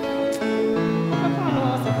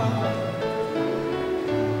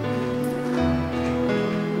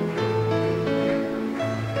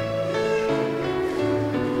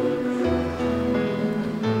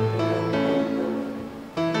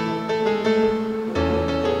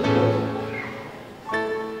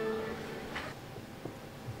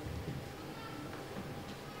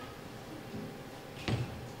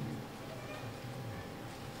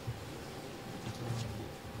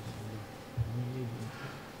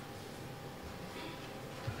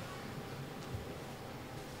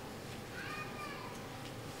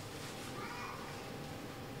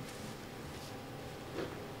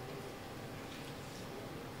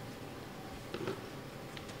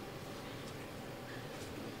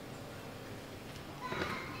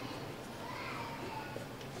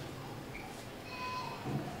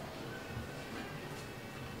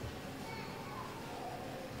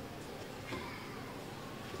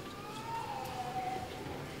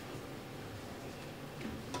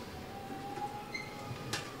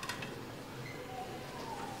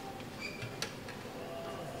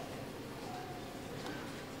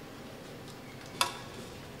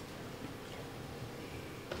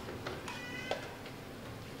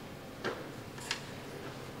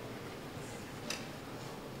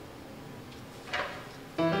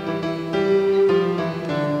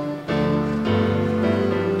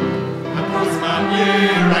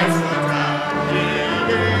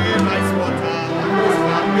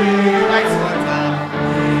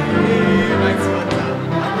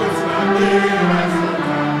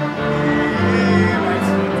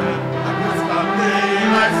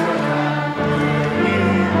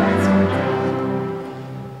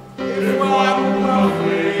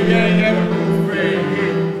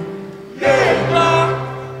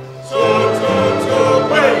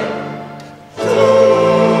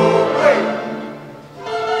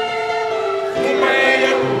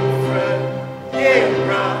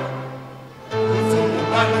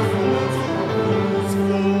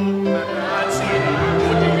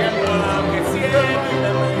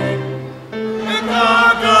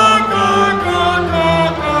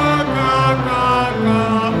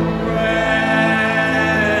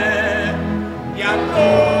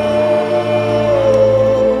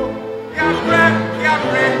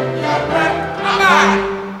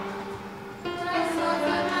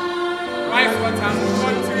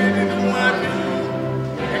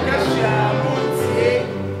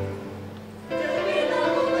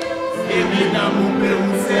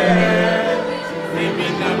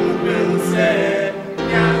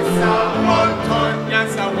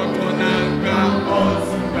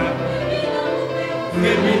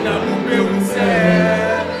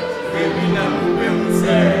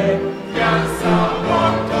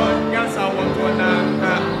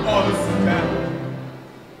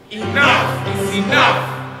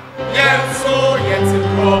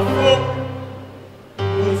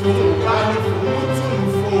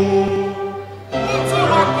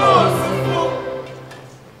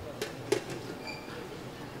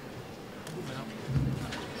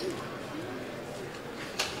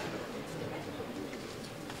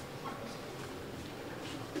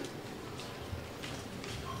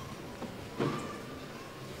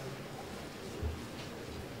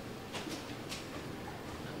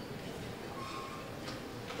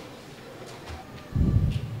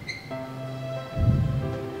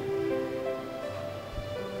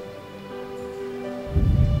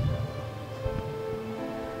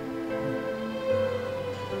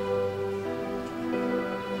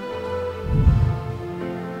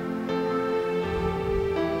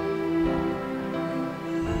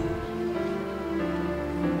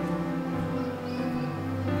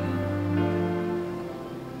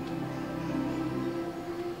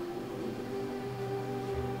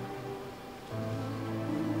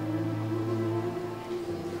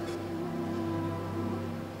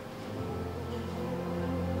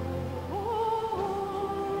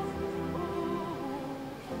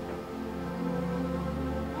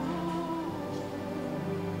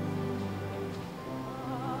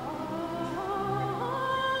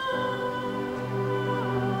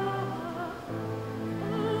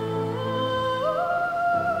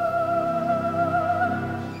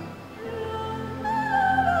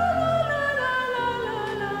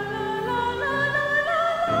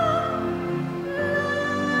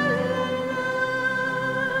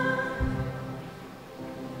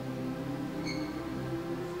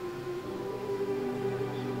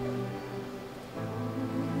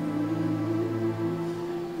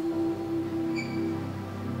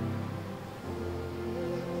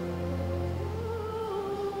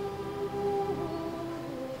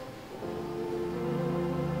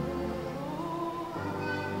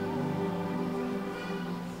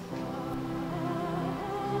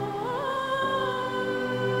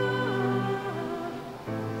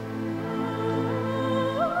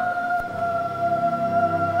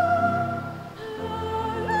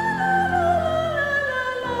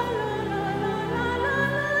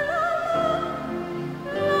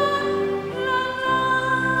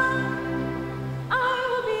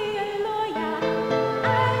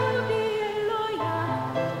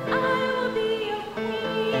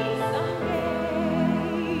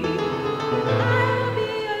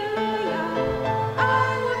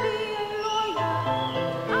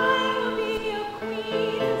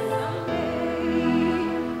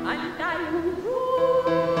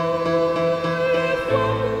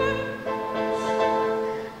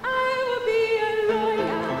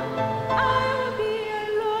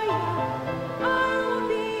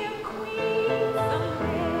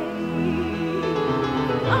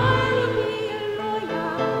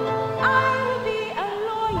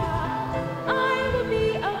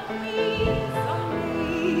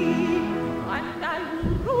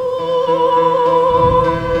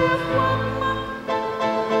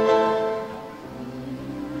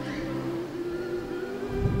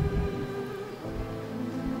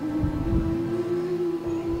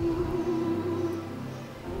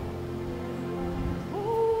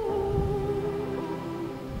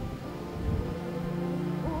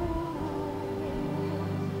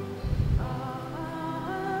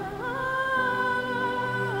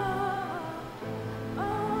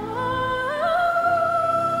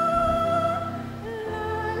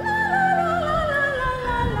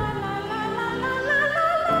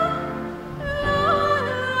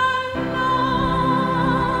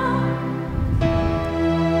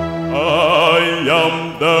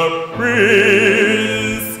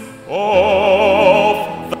prince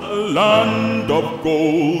of the land of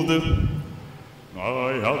gold.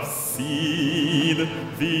 I have seen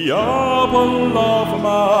the apple of my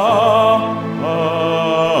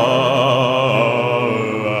eyes.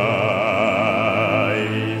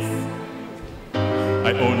 I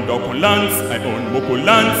own Doko lands, I own Moko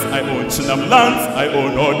lands, I own Chinam lands, I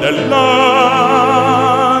own all the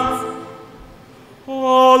lands.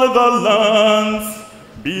 All the lands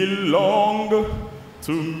belong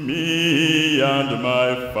to me and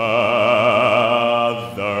my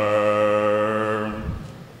father.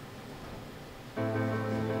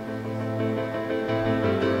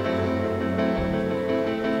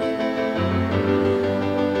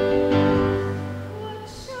 What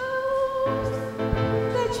shows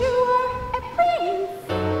that you are a prince?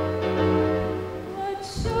 What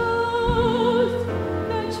shows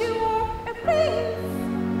that you are a prince?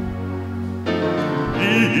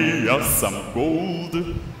 Here's some gold.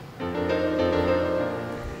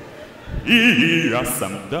 Here's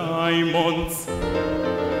some diamonds.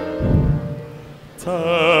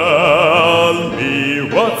 Tell me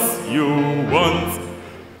what you want,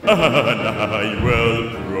 and I will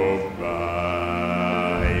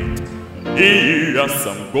provide. Here's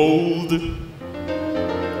some gold.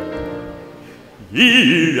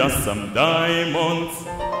 Here's some diamonds.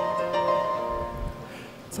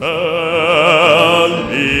 Tell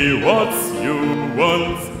me what you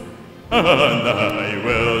want, and I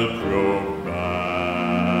will provide.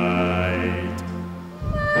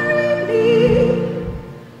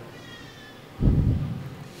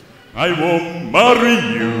 I will marry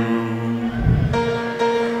you.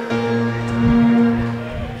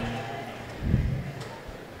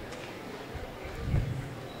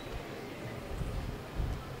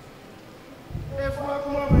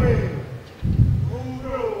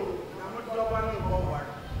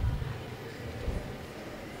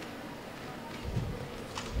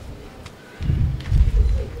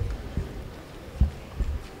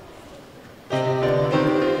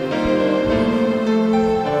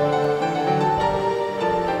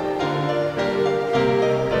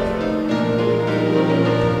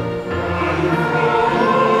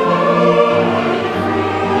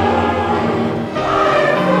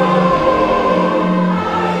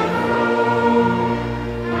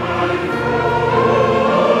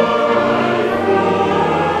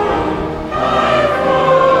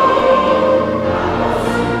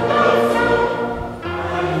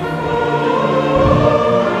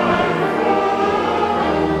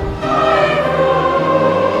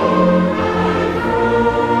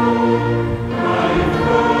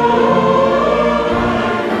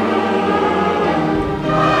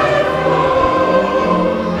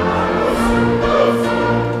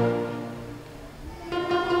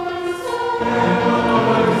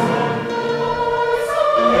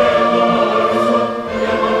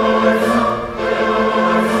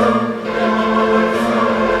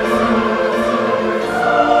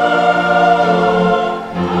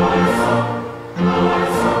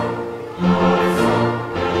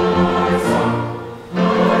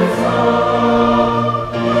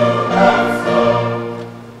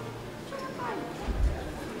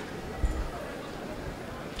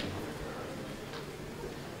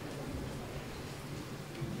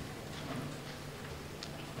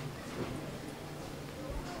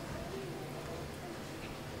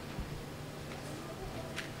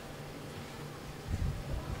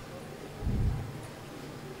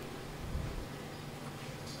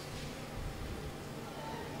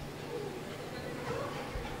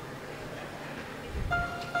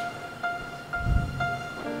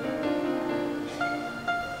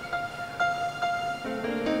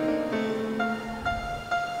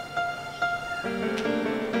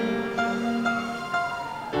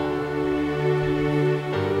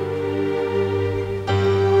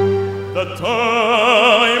 The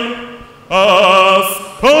time has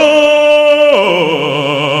come.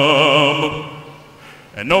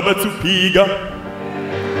 And over to Piga,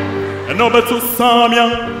 and over to Samia,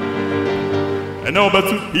 and over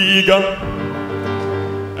to Piga,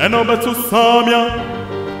 and over to Samia.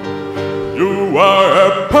 You are a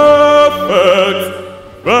perfect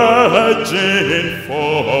virgin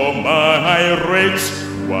for my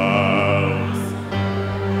rituals.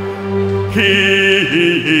 Kill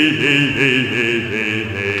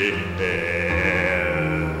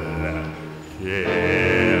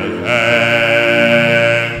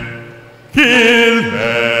them.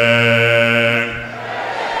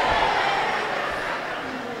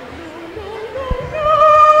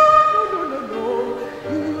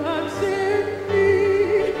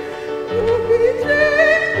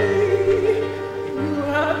 You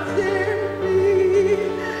have saved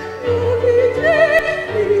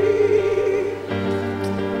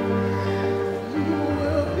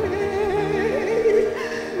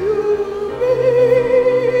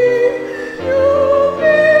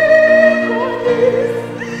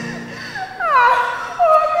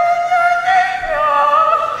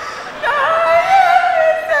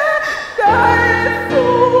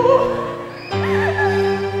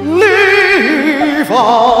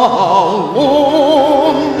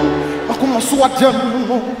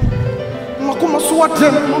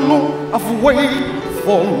I've waited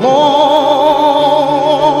for long.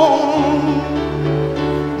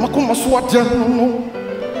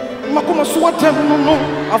 Makuma Swateno,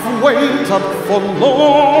 I've waited for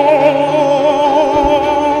long.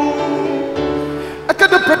 I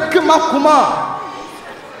can't break Makuma.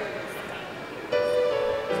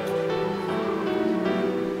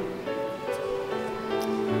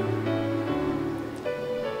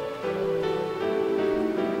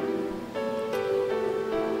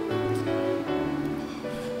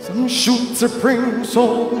 Some shoot to bring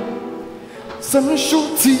soul, some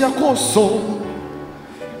shoot to your soul.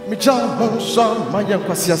 Me jam sha my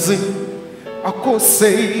yankwasiazi, ako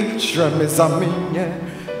say tremezaminya,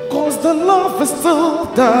 cause the love is still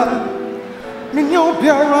there. Me nyo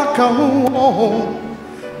biaraka ho,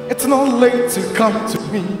 it's not late to come to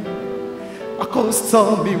me. Ako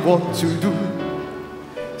tell me what to do.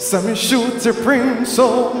 Some shoot to bring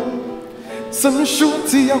soul, some shoot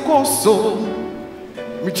to your soul.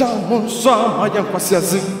 Me jam sha my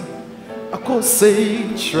yankwasiazi, ako say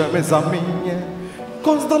tremezaminya,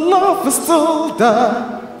 cause the love is still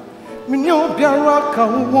there. Me nyo biaraka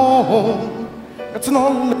ho, it's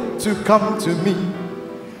not late to come to me.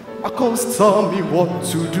 Ako tell me what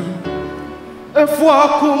to do. If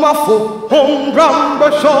wakuma fo home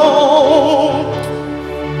ramba show.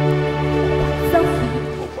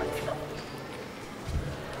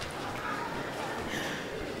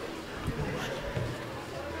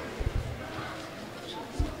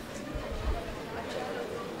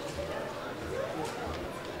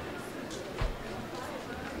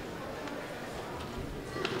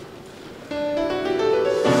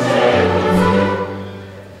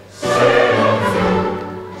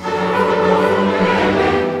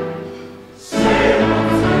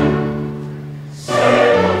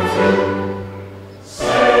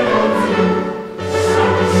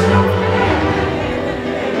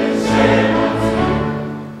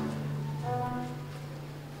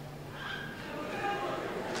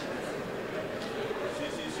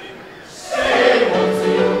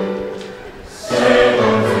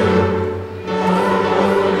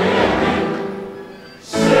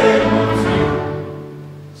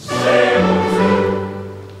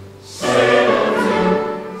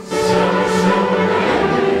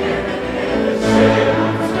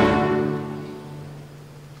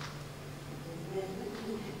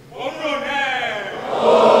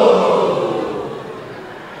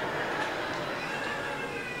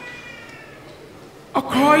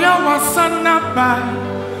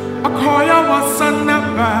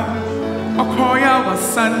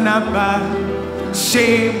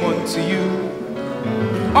 Shame unto you.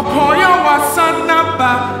 Okoya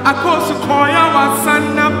wasanaba, akosu koya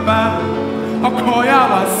wasanaba. Okoya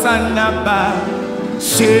wasanaba.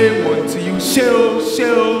 Shame unto you. Shame,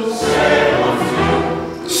 shame, shame unto you.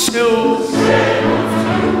 Shame,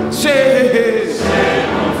 shame,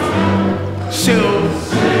 shame,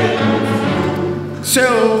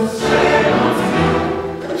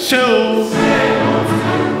 shame,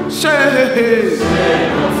 shame, shame,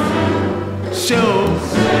 show.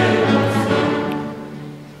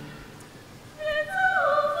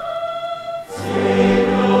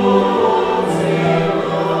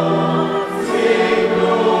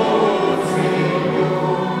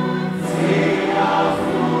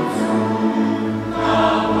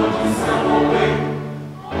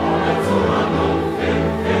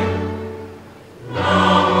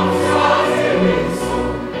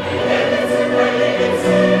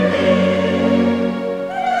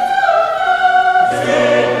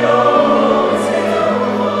 Yeah.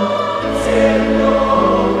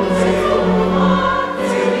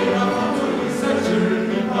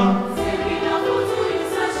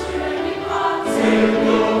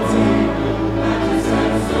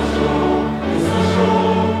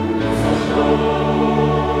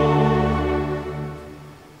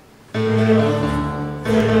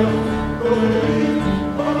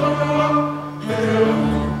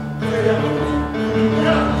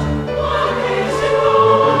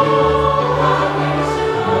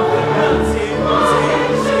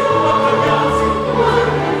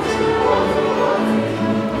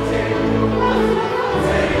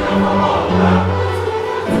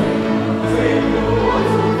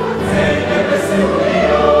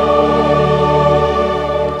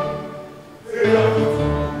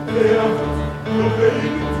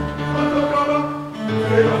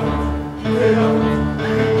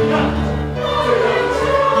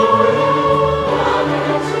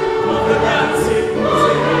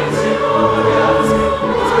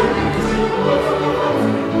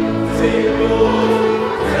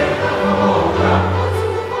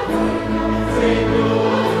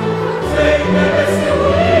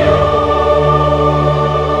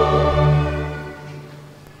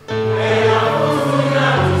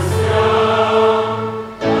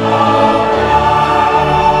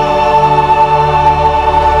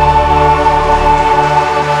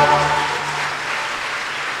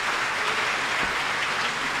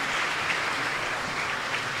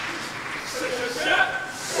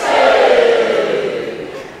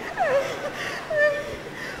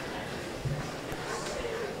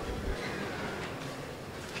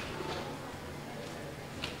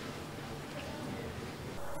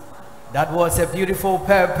 That was a beautiful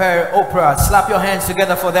pair opera. Slap your hands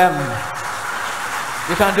together for them.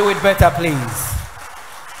 You can do it better, please.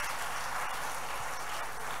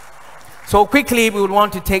 So quickly, we would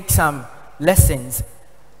want to take some lessons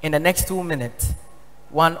in the next 2 minutes.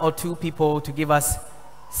 1 or 2 people to give us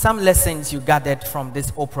some lessons you gathered from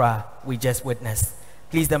this opera we just witnessed.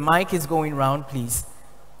 Please, the mic is going round, please.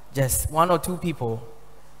 Just 1 or 2 people.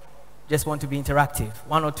 Just want to be interactive.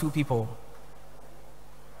 1 or 2 people.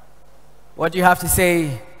 What do you have to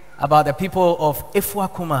say about the people of Ifwa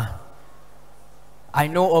Kuma? I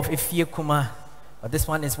know of Ifie Kuma, but this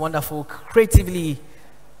one is wonderful, creatively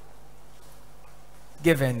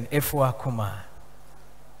given. Ifwa Kuma.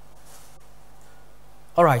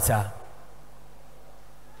 All right, sir.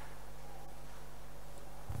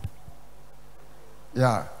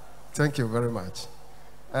 Yeah, thank you very much.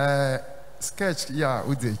 Sketch, yeah,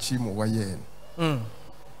 with the chimo wayen.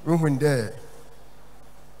 When there,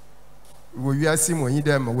 we are seeing when you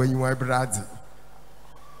them when you are brady.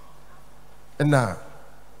 And now,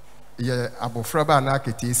 yeah, abofraba na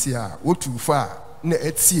ketesia. What too far? Ne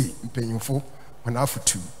etsi painful when I for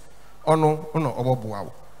 2. Ono oboboa.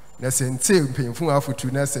 Na se nte painful afutu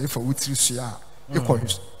na se for wutri sua. E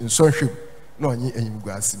in sonship no anyi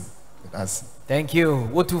enyimguasim. That's. Thank you.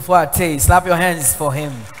 Wotu Fuate, slap your hands for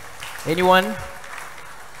him. Anyone?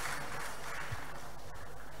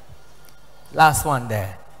 Last one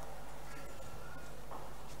there.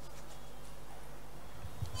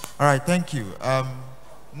 All right, thank you.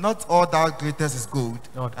 Not all that glitters is gold,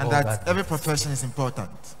 and that every profession is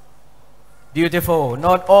important. Beautiful.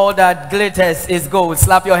 Not all that glitters is gold.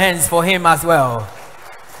 Slap your hands for him as well.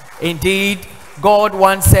 Indeed, God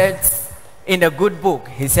once said in a good book,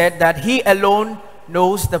 he said that he alone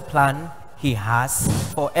knows the plan he has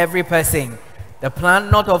for every person. The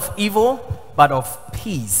plan not of evil, but of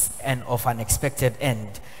peace and of an expected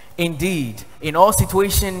end. Indeed, in all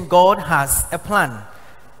situations, God has a plan.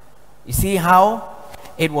 You see how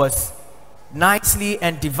it was nicely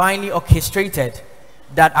and divinely orchestrated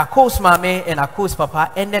that Akos Mame and Akos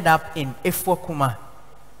Papa ended up in Ifwa Kuma,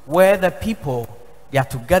 where the people, their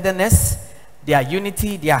togetherness, their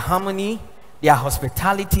unity, their harmony, their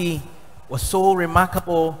hospitality was so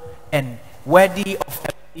remarkable and worthy of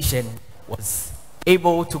appreciation, was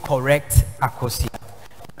able to correct Akosia.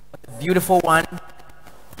 Beautiful one,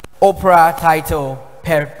 opera title,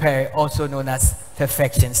 Per, also known as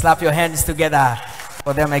Perfection. Slap your hands together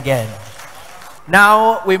for them again.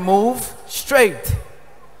 Now we move straight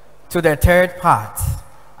to the third part.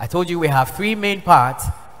 I told you we have 3 main parts.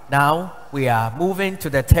 Now we are moving to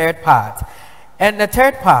the third part. And the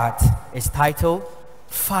third part is titled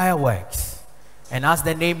Fireworks. And as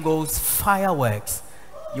the name goes, fireworks.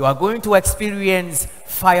 You are going to experience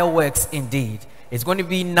fireworks indeed. It's going to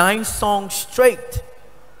be 9 songs straight.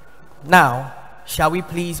 Now, shall we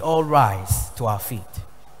please all rise to our feet?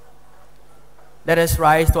 Let us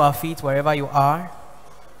rise to our feet wherever you are.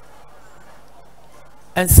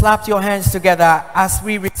 And slap your hands together as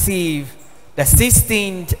we receive the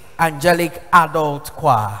 16th Angelic Adult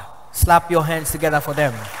Choir. Slap your hands together for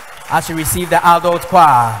them as you receive the adult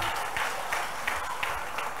choir.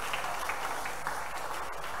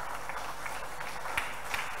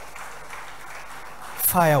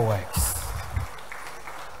 Fireworks.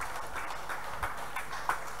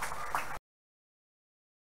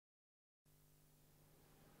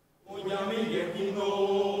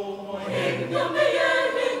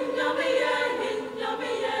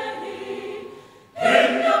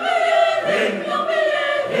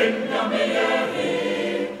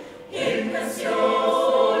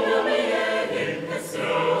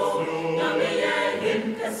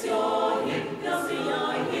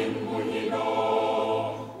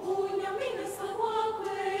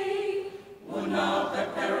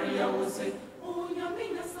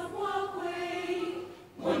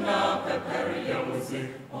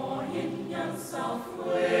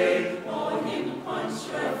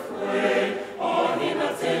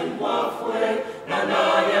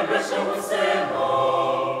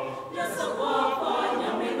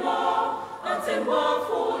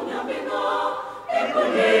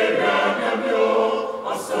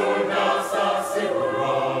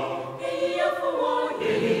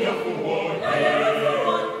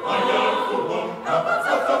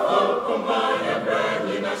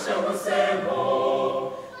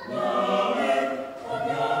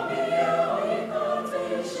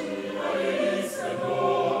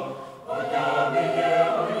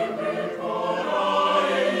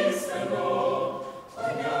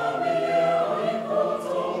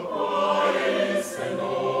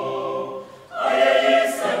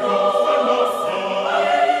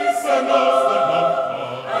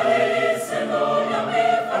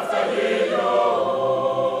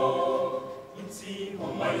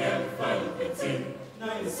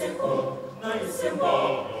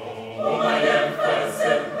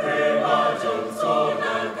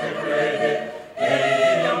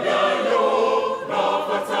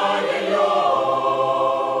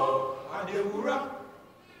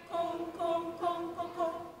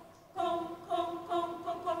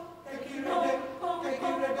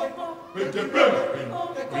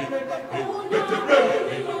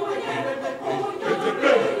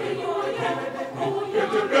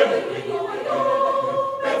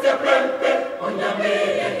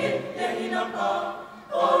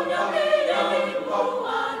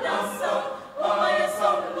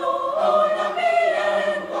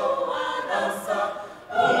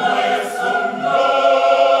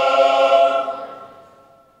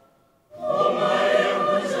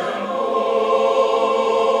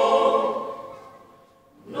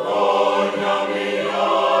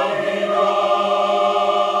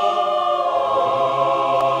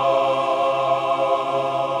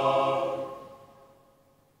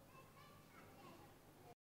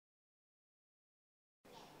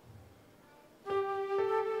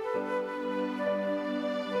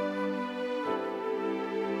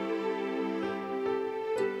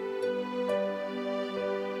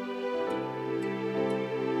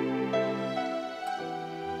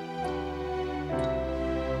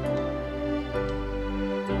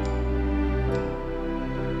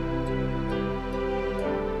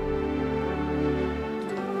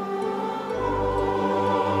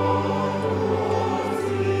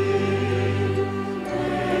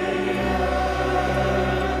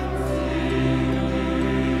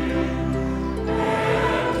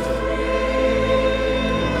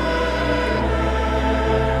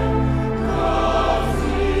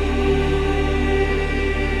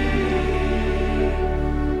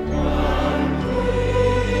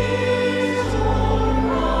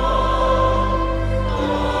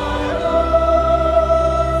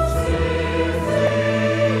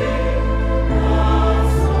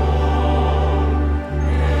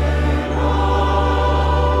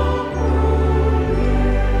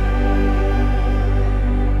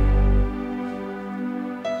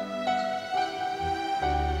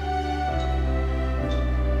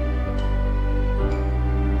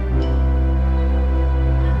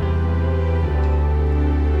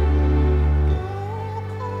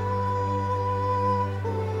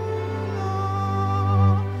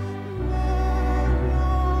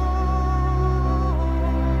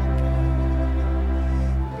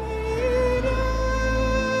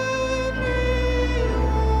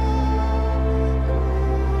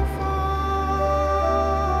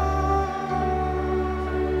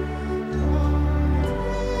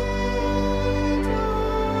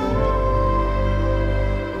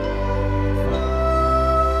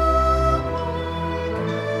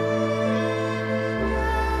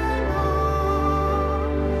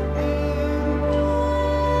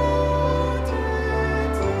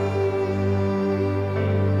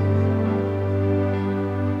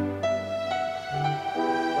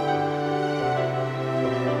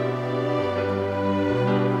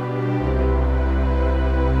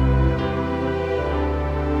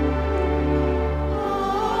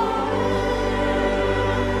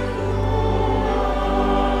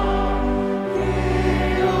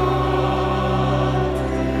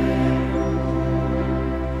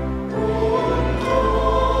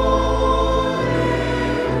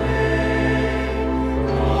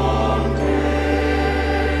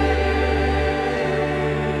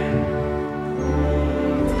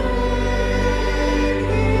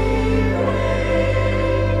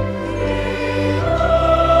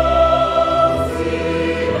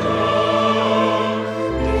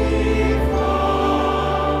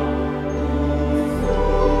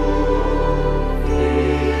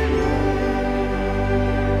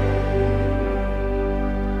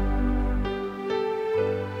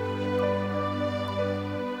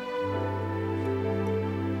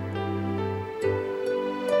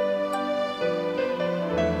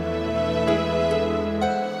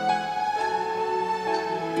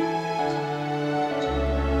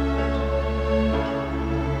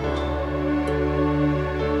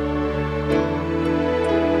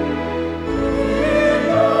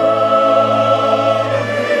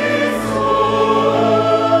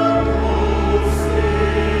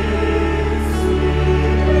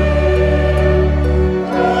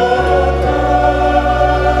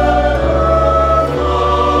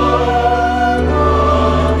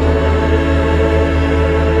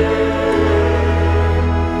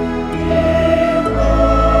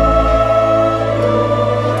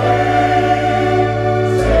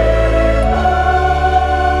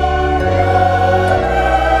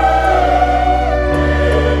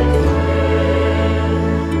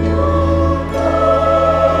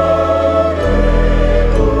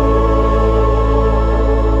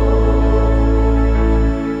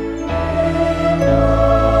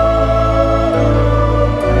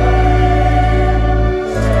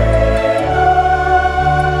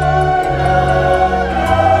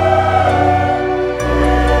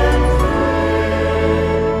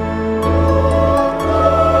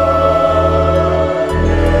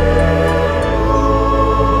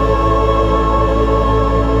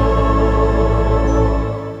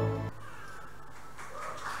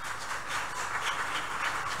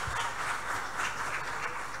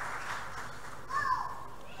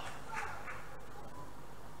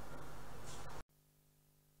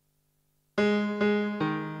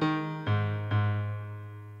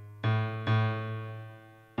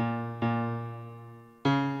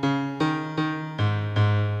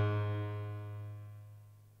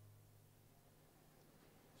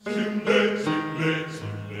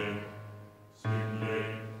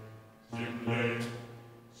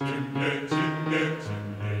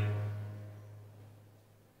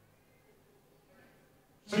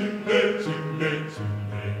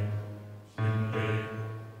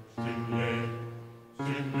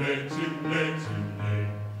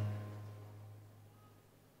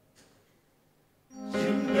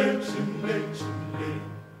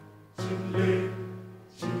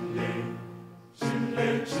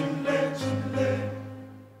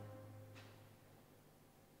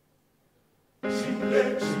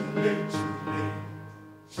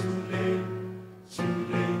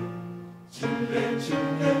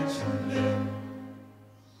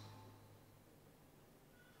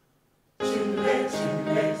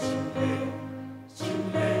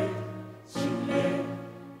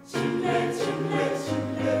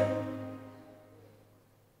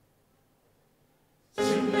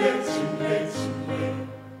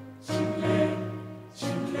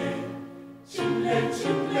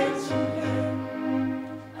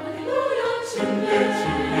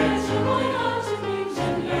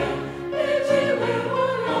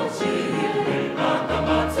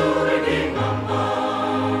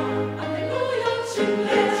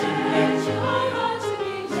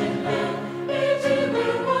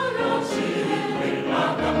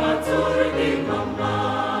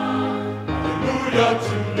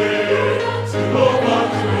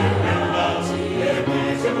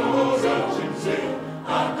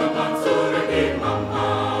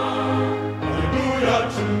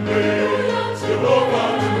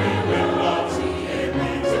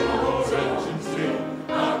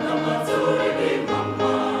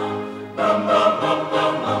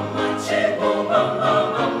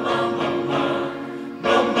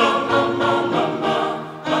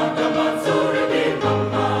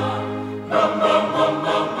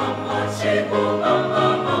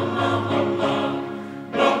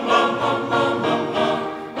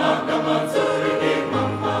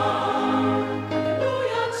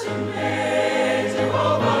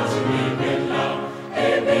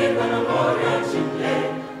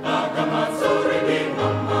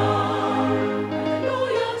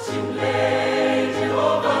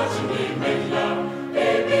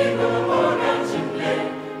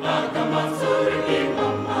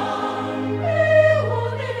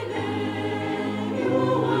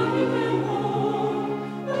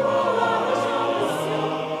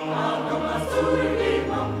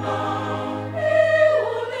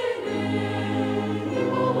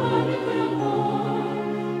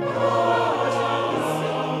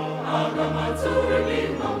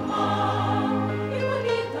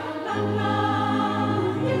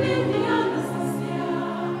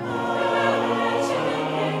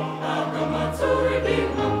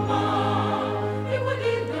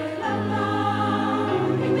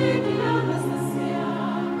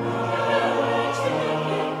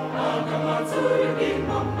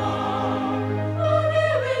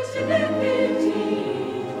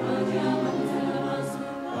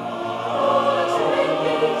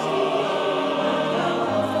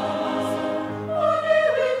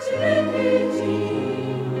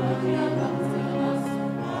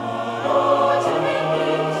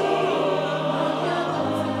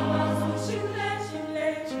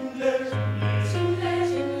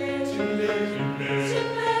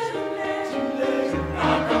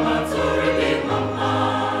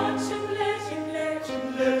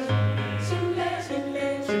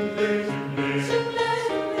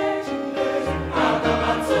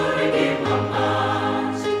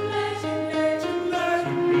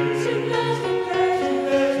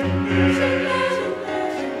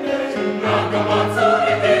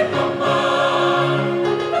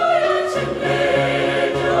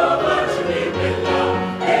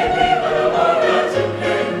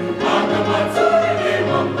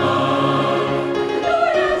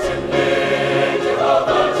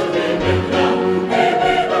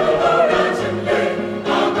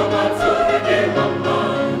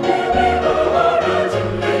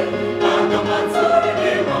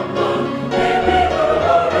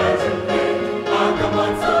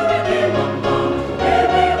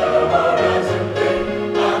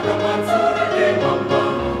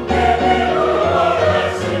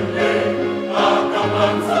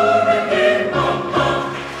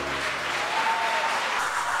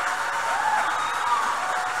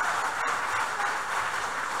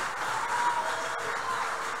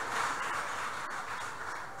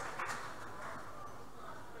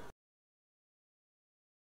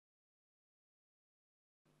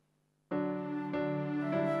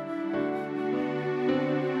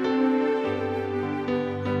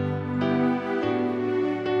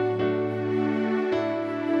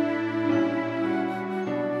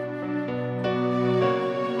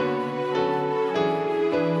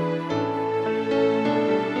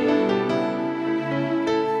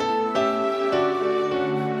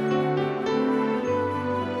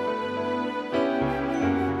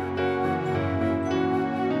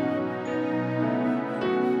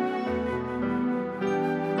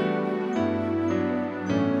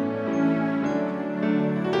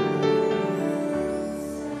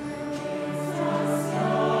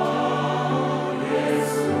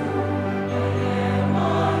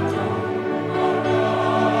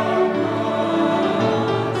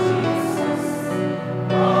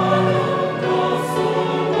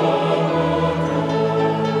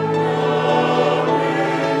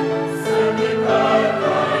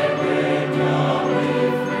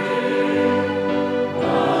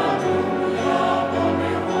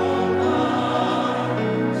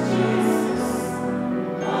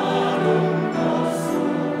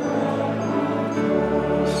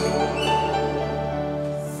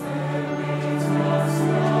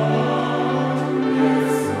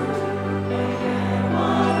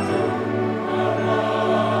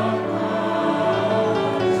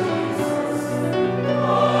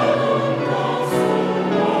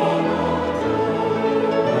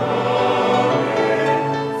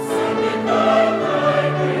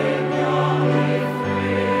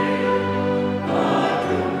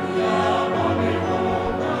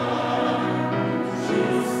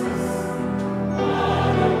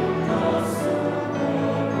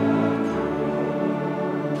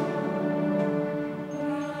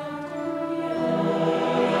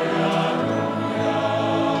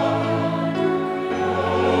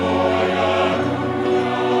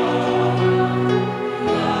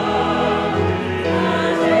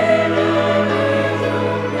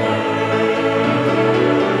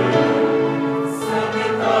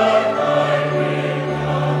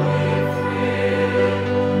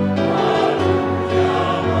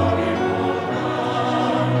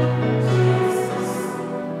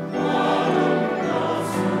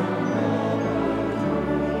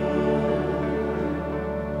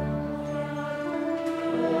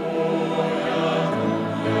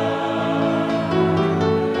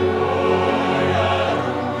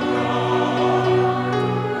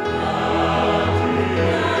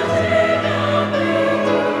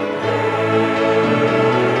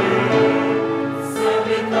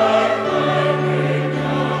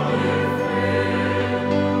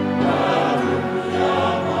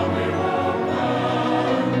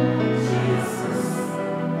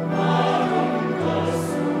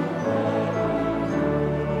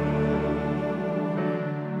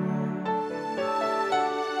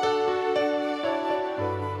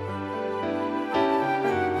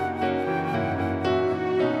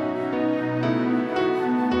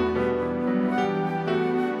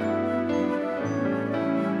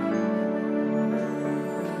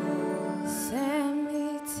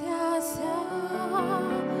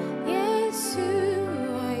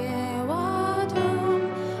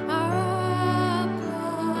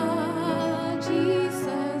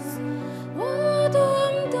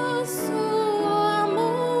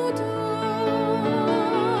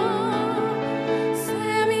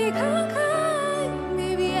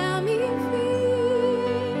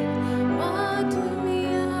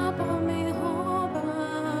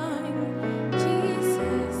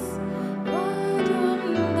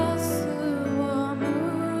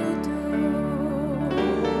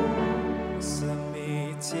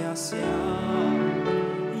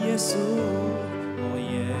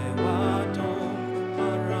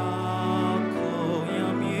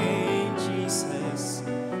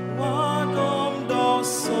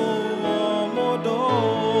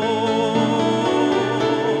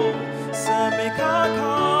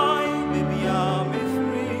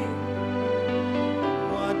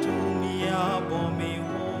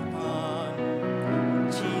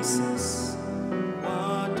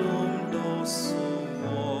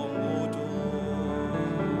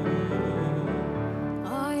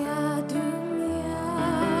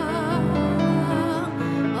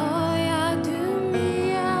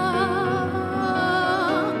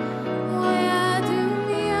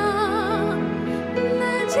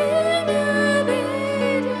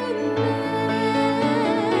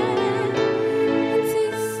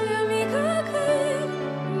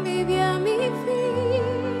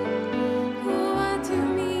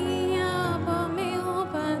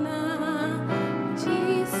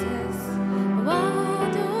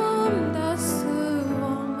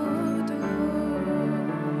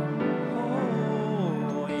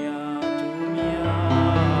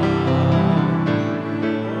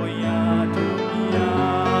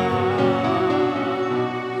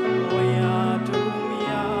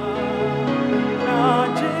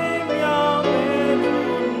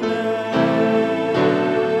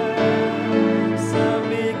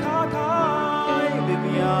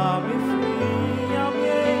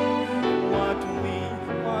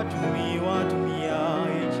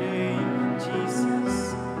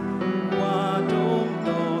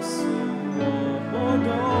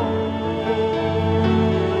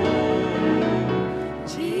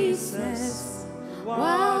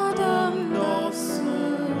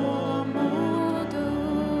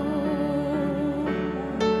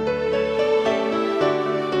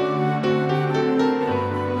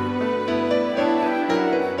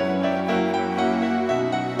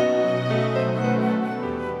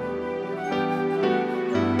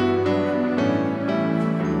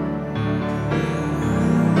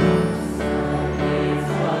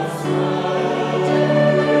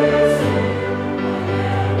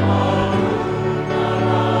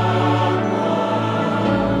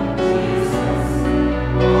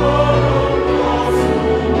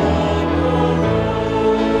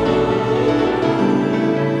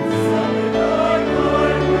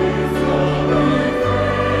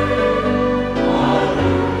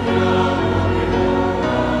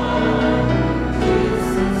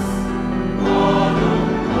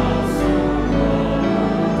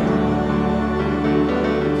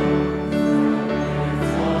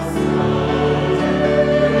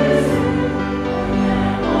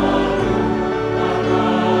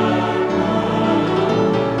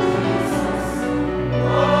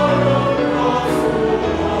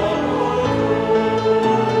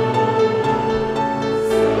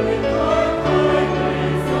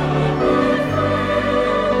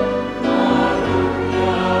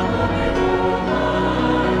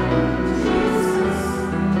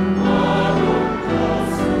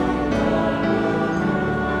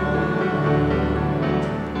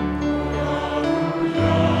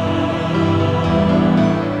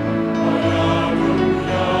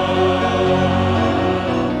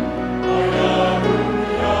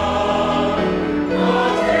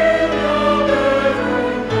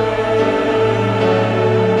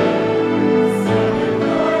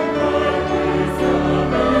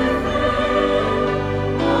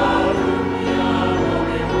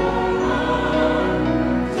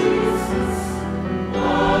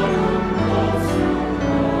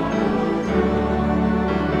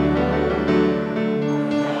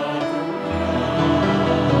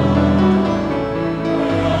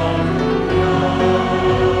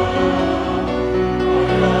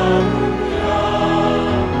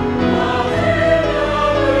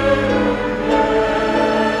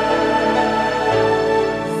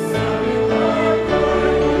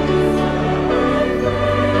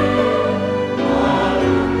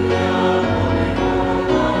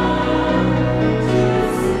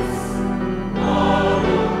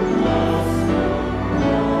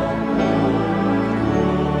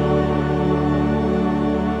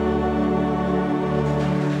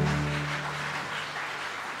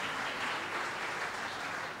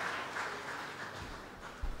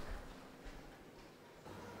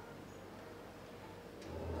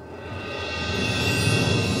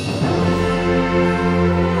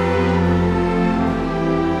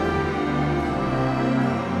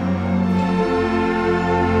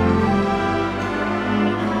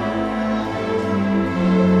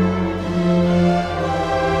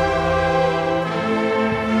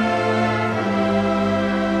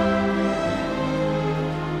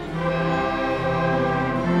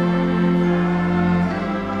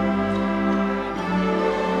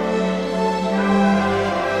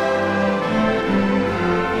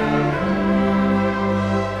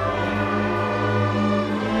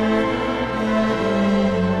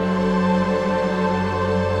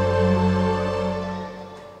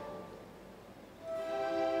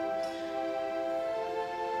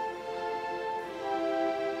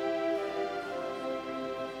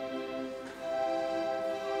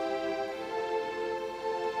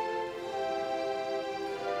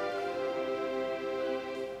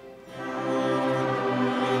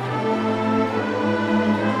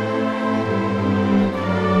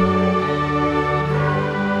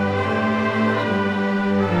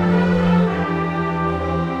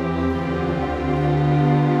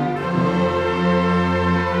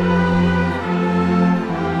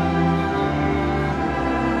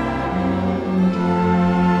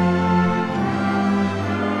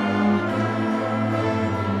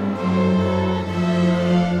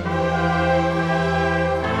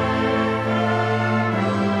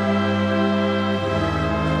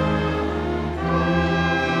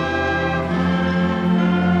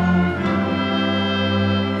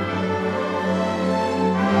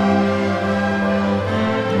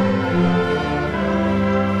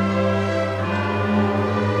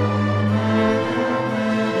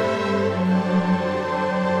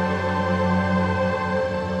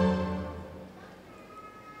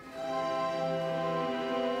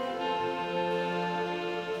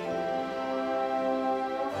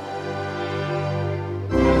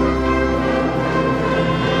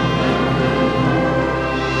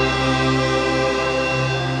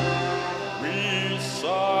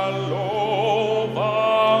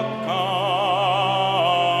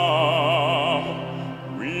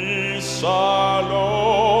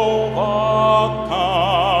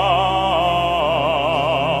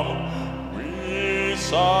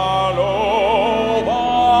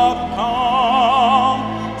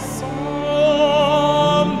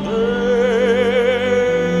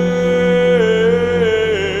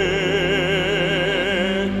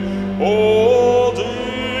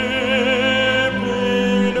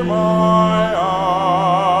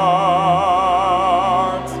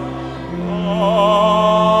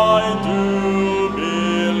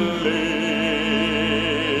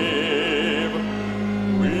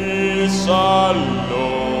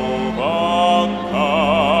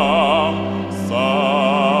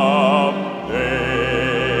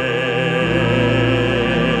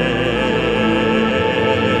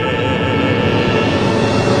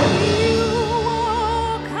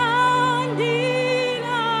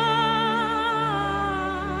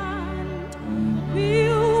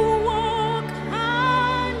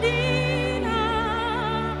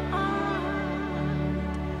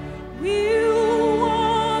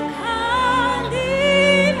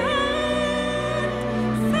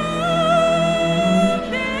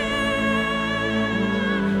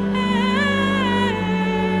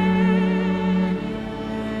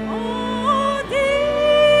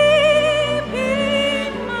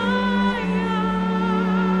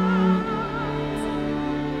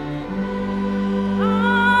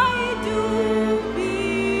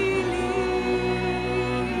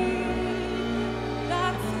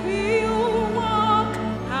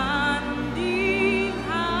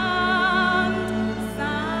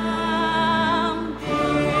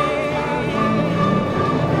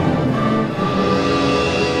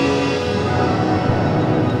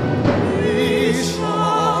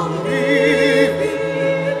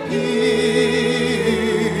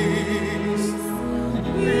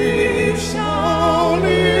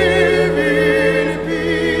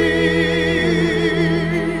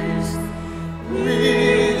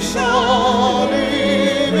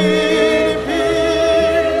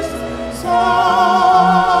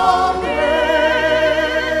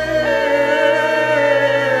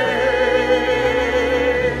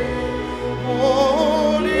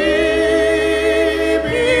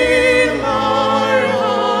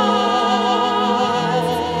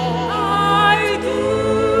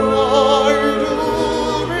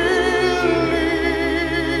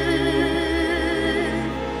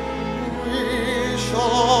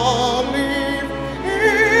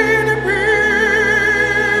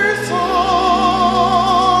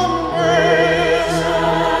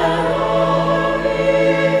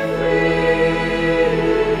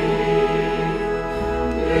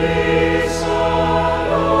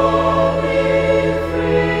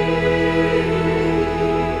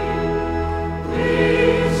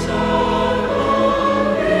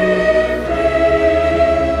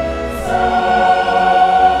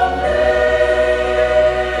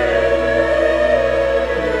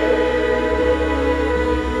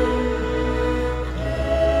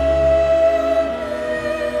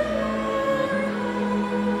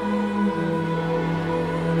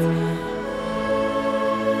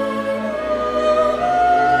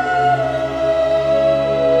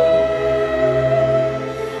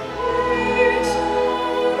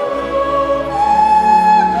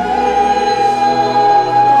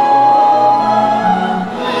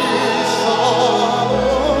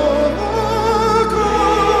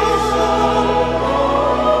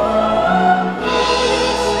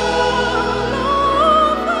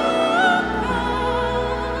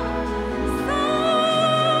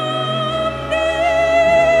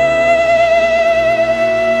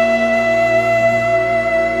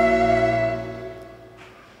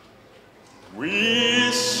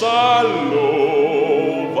 shall overcome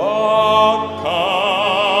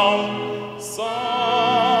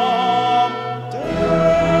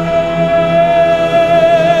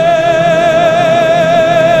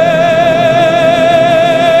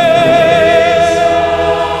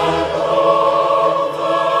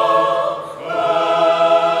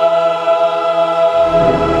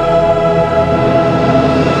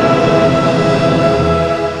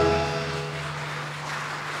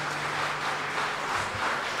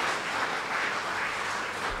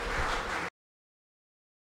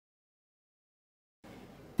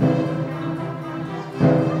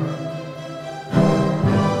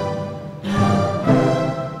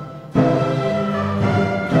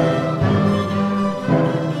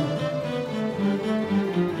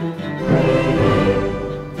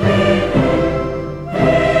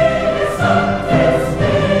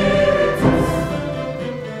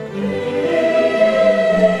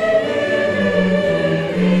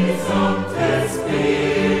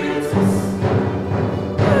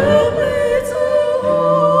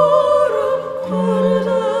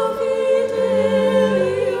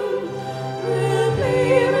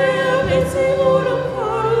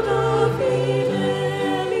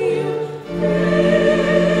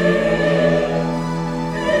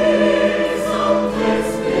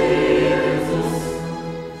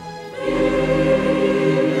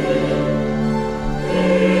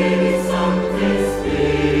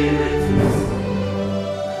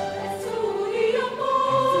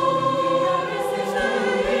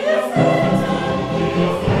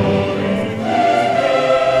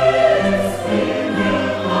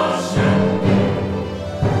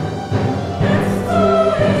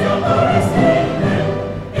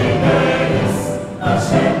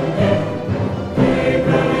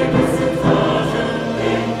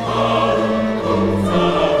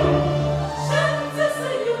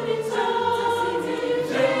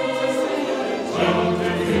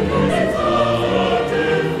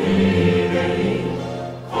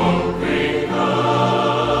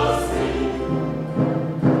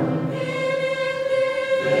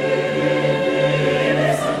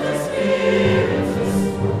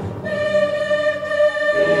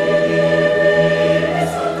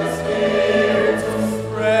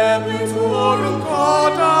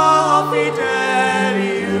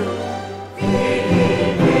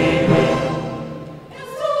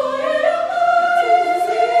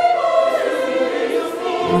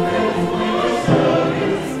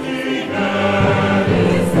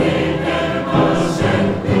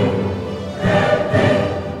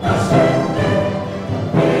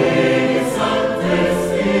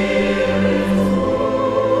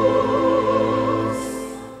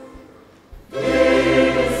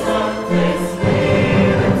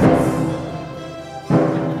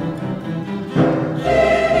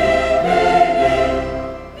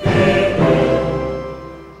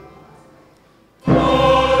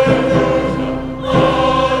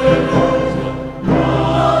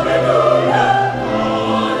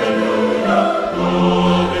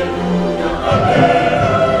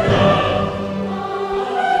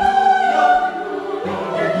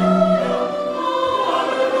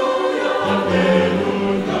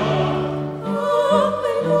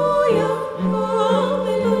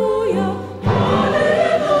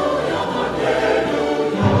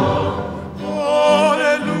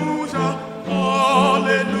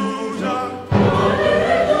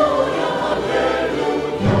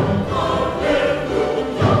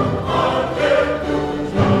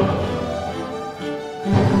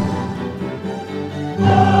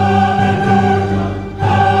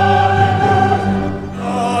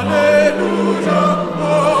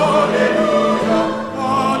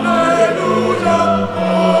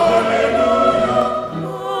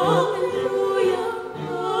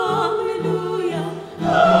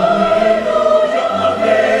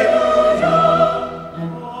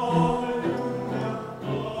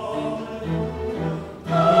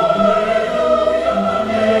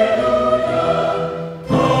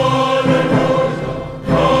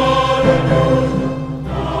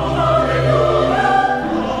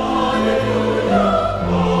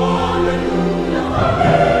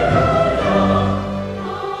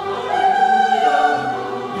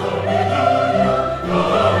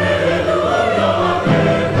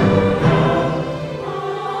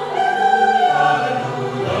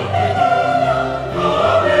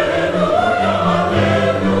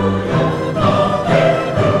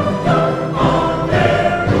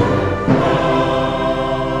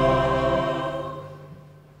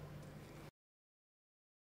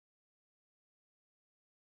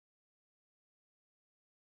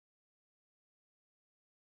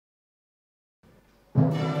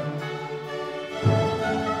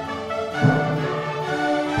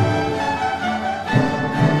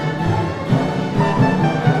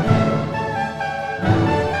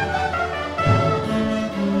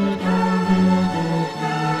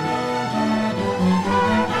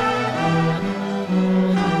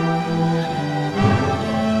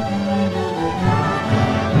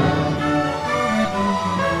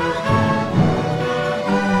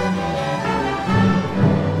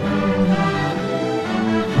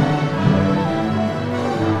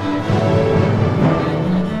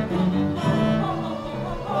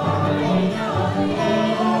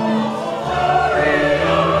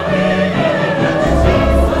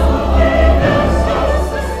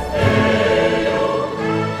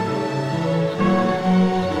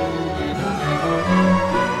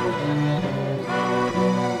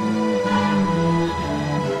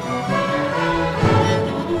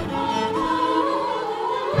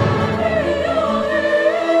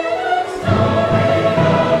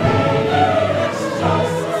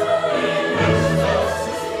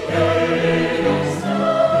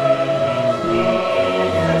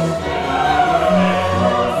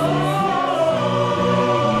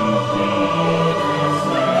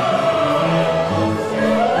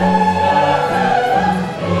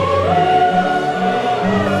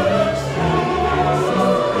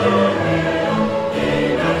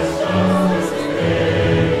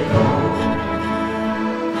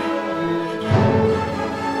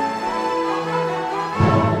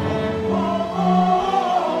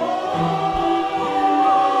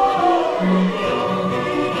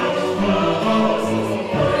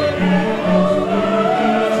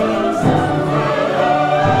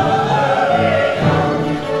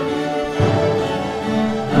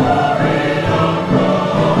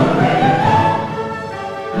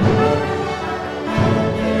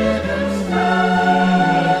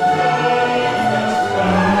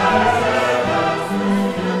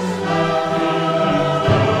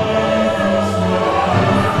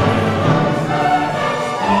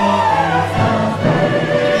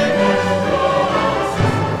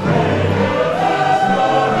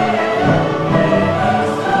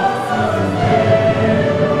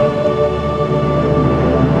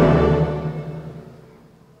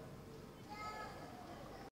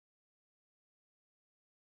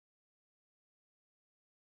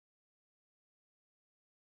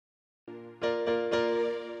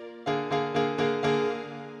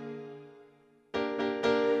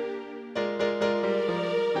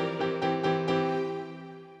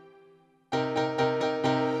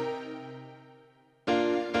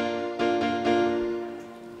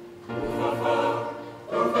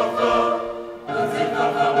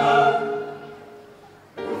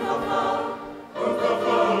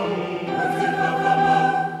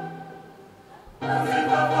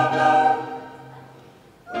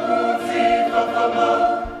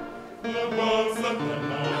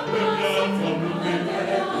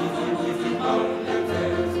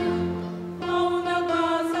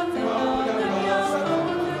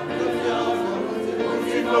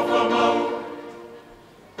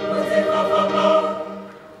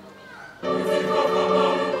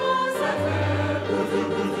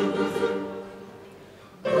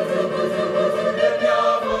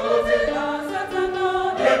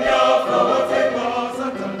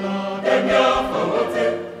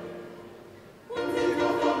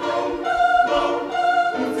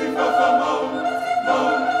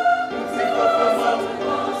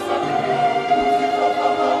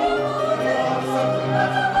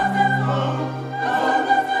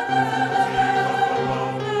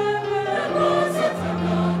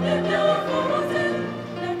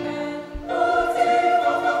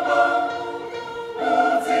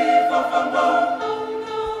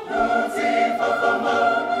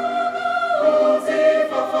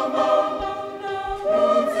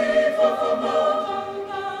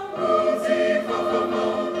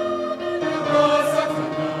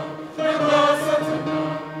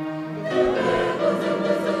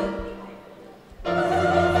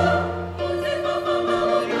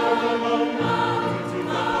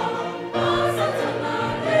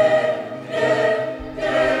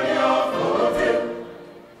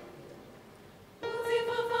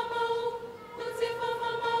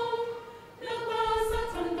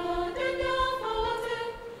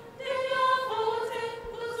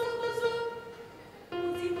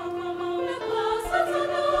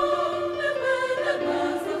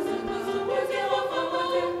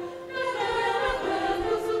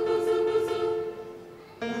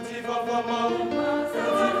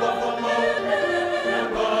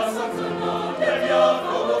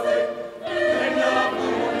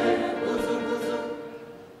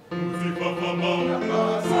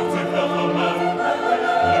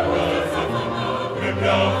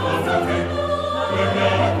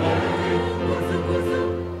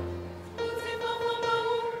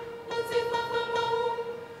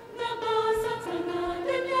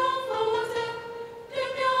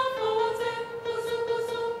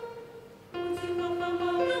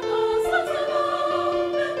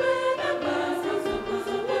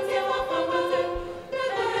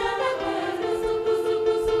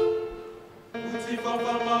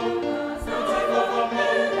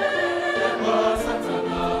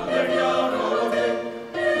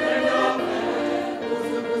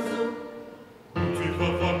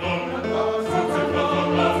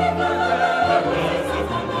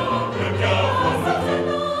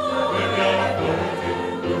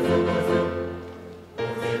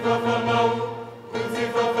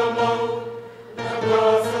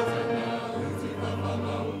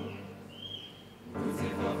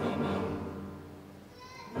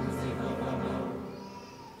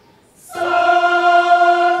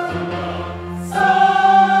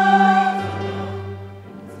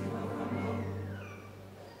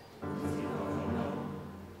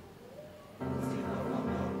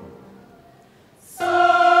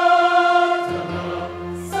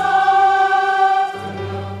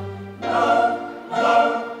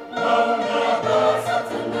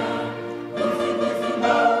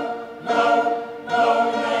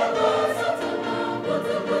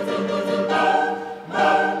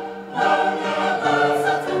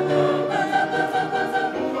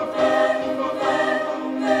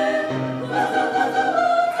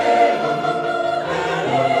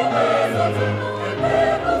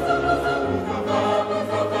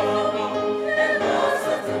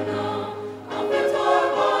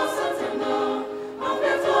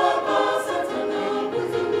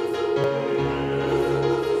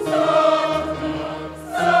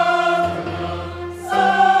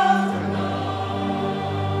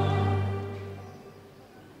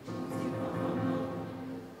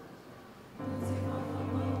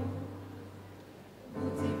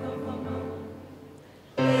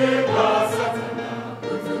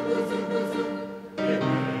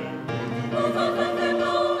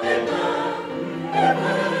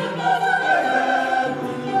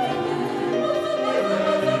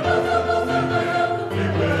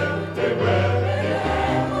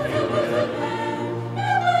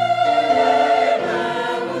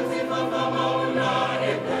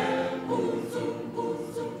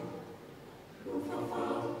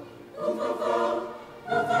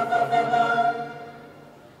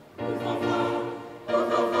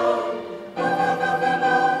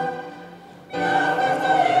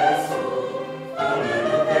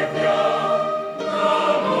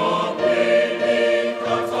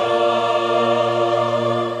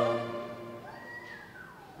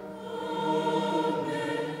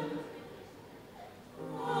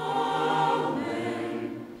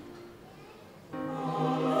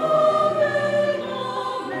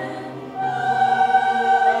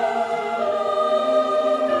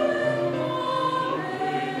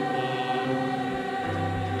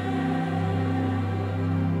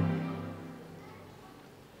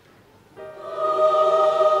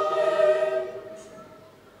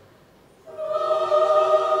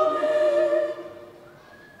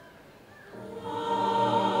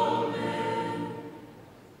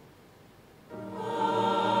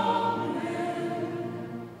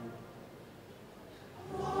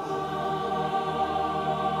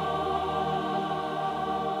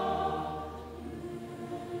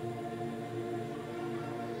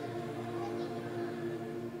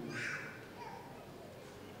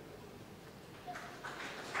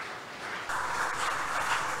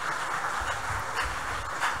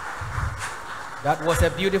That was a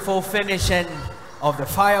beautiful finishing of the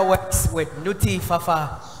fireworks with Nuti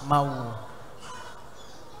Fafa Mau.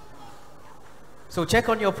 So check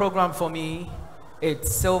on your program for me.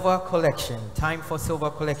 It's Silver Collection. Time for Silver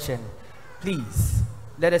Collection. Please,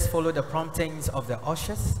 let us follow the promptings of the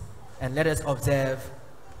ushers and let us observe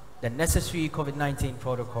the necessary COVID-19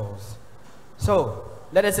 protocols. So,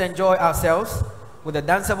 let us enjoy ourselves with the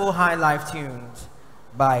danceable high life tunes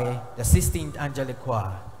by the 16th Angelic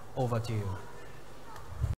Choir. Over to you.